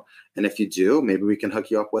out. And if you do, maybe we can hook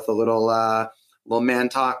you up with a little Man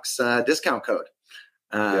Talks discount code.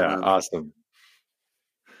 Awesome.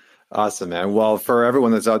 Awesome, man. Well, for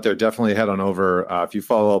everyone that's out there, definitely head on over. If you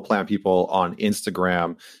follow Plant People on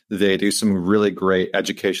Instagram, they do some really great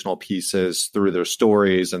educational pieces through their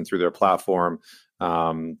stories and through their platform.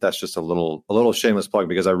 That's just a little shameless plug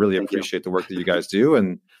because I really appreciate the work that you guys do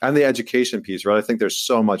and the education piece, right? I think there's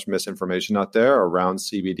so much misinformation out there around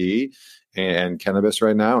CBD and cannabis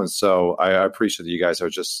right now. And so I appreciate that you guys are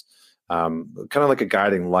just kind of like a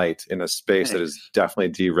guiding light in a space that is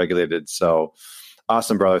definitely deregulated. So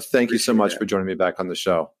awesome, brother. Thank you so much for joining me back on the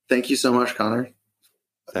show. Thank you so much, Connor.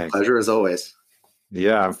 Thanks. Pleasure as always.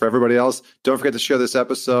 Yeah. And for everybody else, don't forget to share this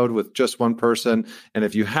episode with just one person. And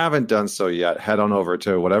if you haven't done so yet, head on over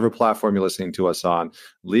to whatever platform you're listening to us on,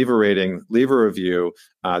 leave a rating, leave a review.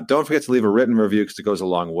 Don't forget to leave a written review because it goes a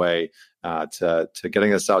long way to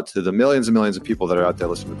getting us out to the millions and millions of people that are out there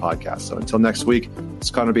listening to podcasts. So until next week,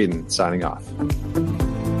 it's Connor Beaton signing off.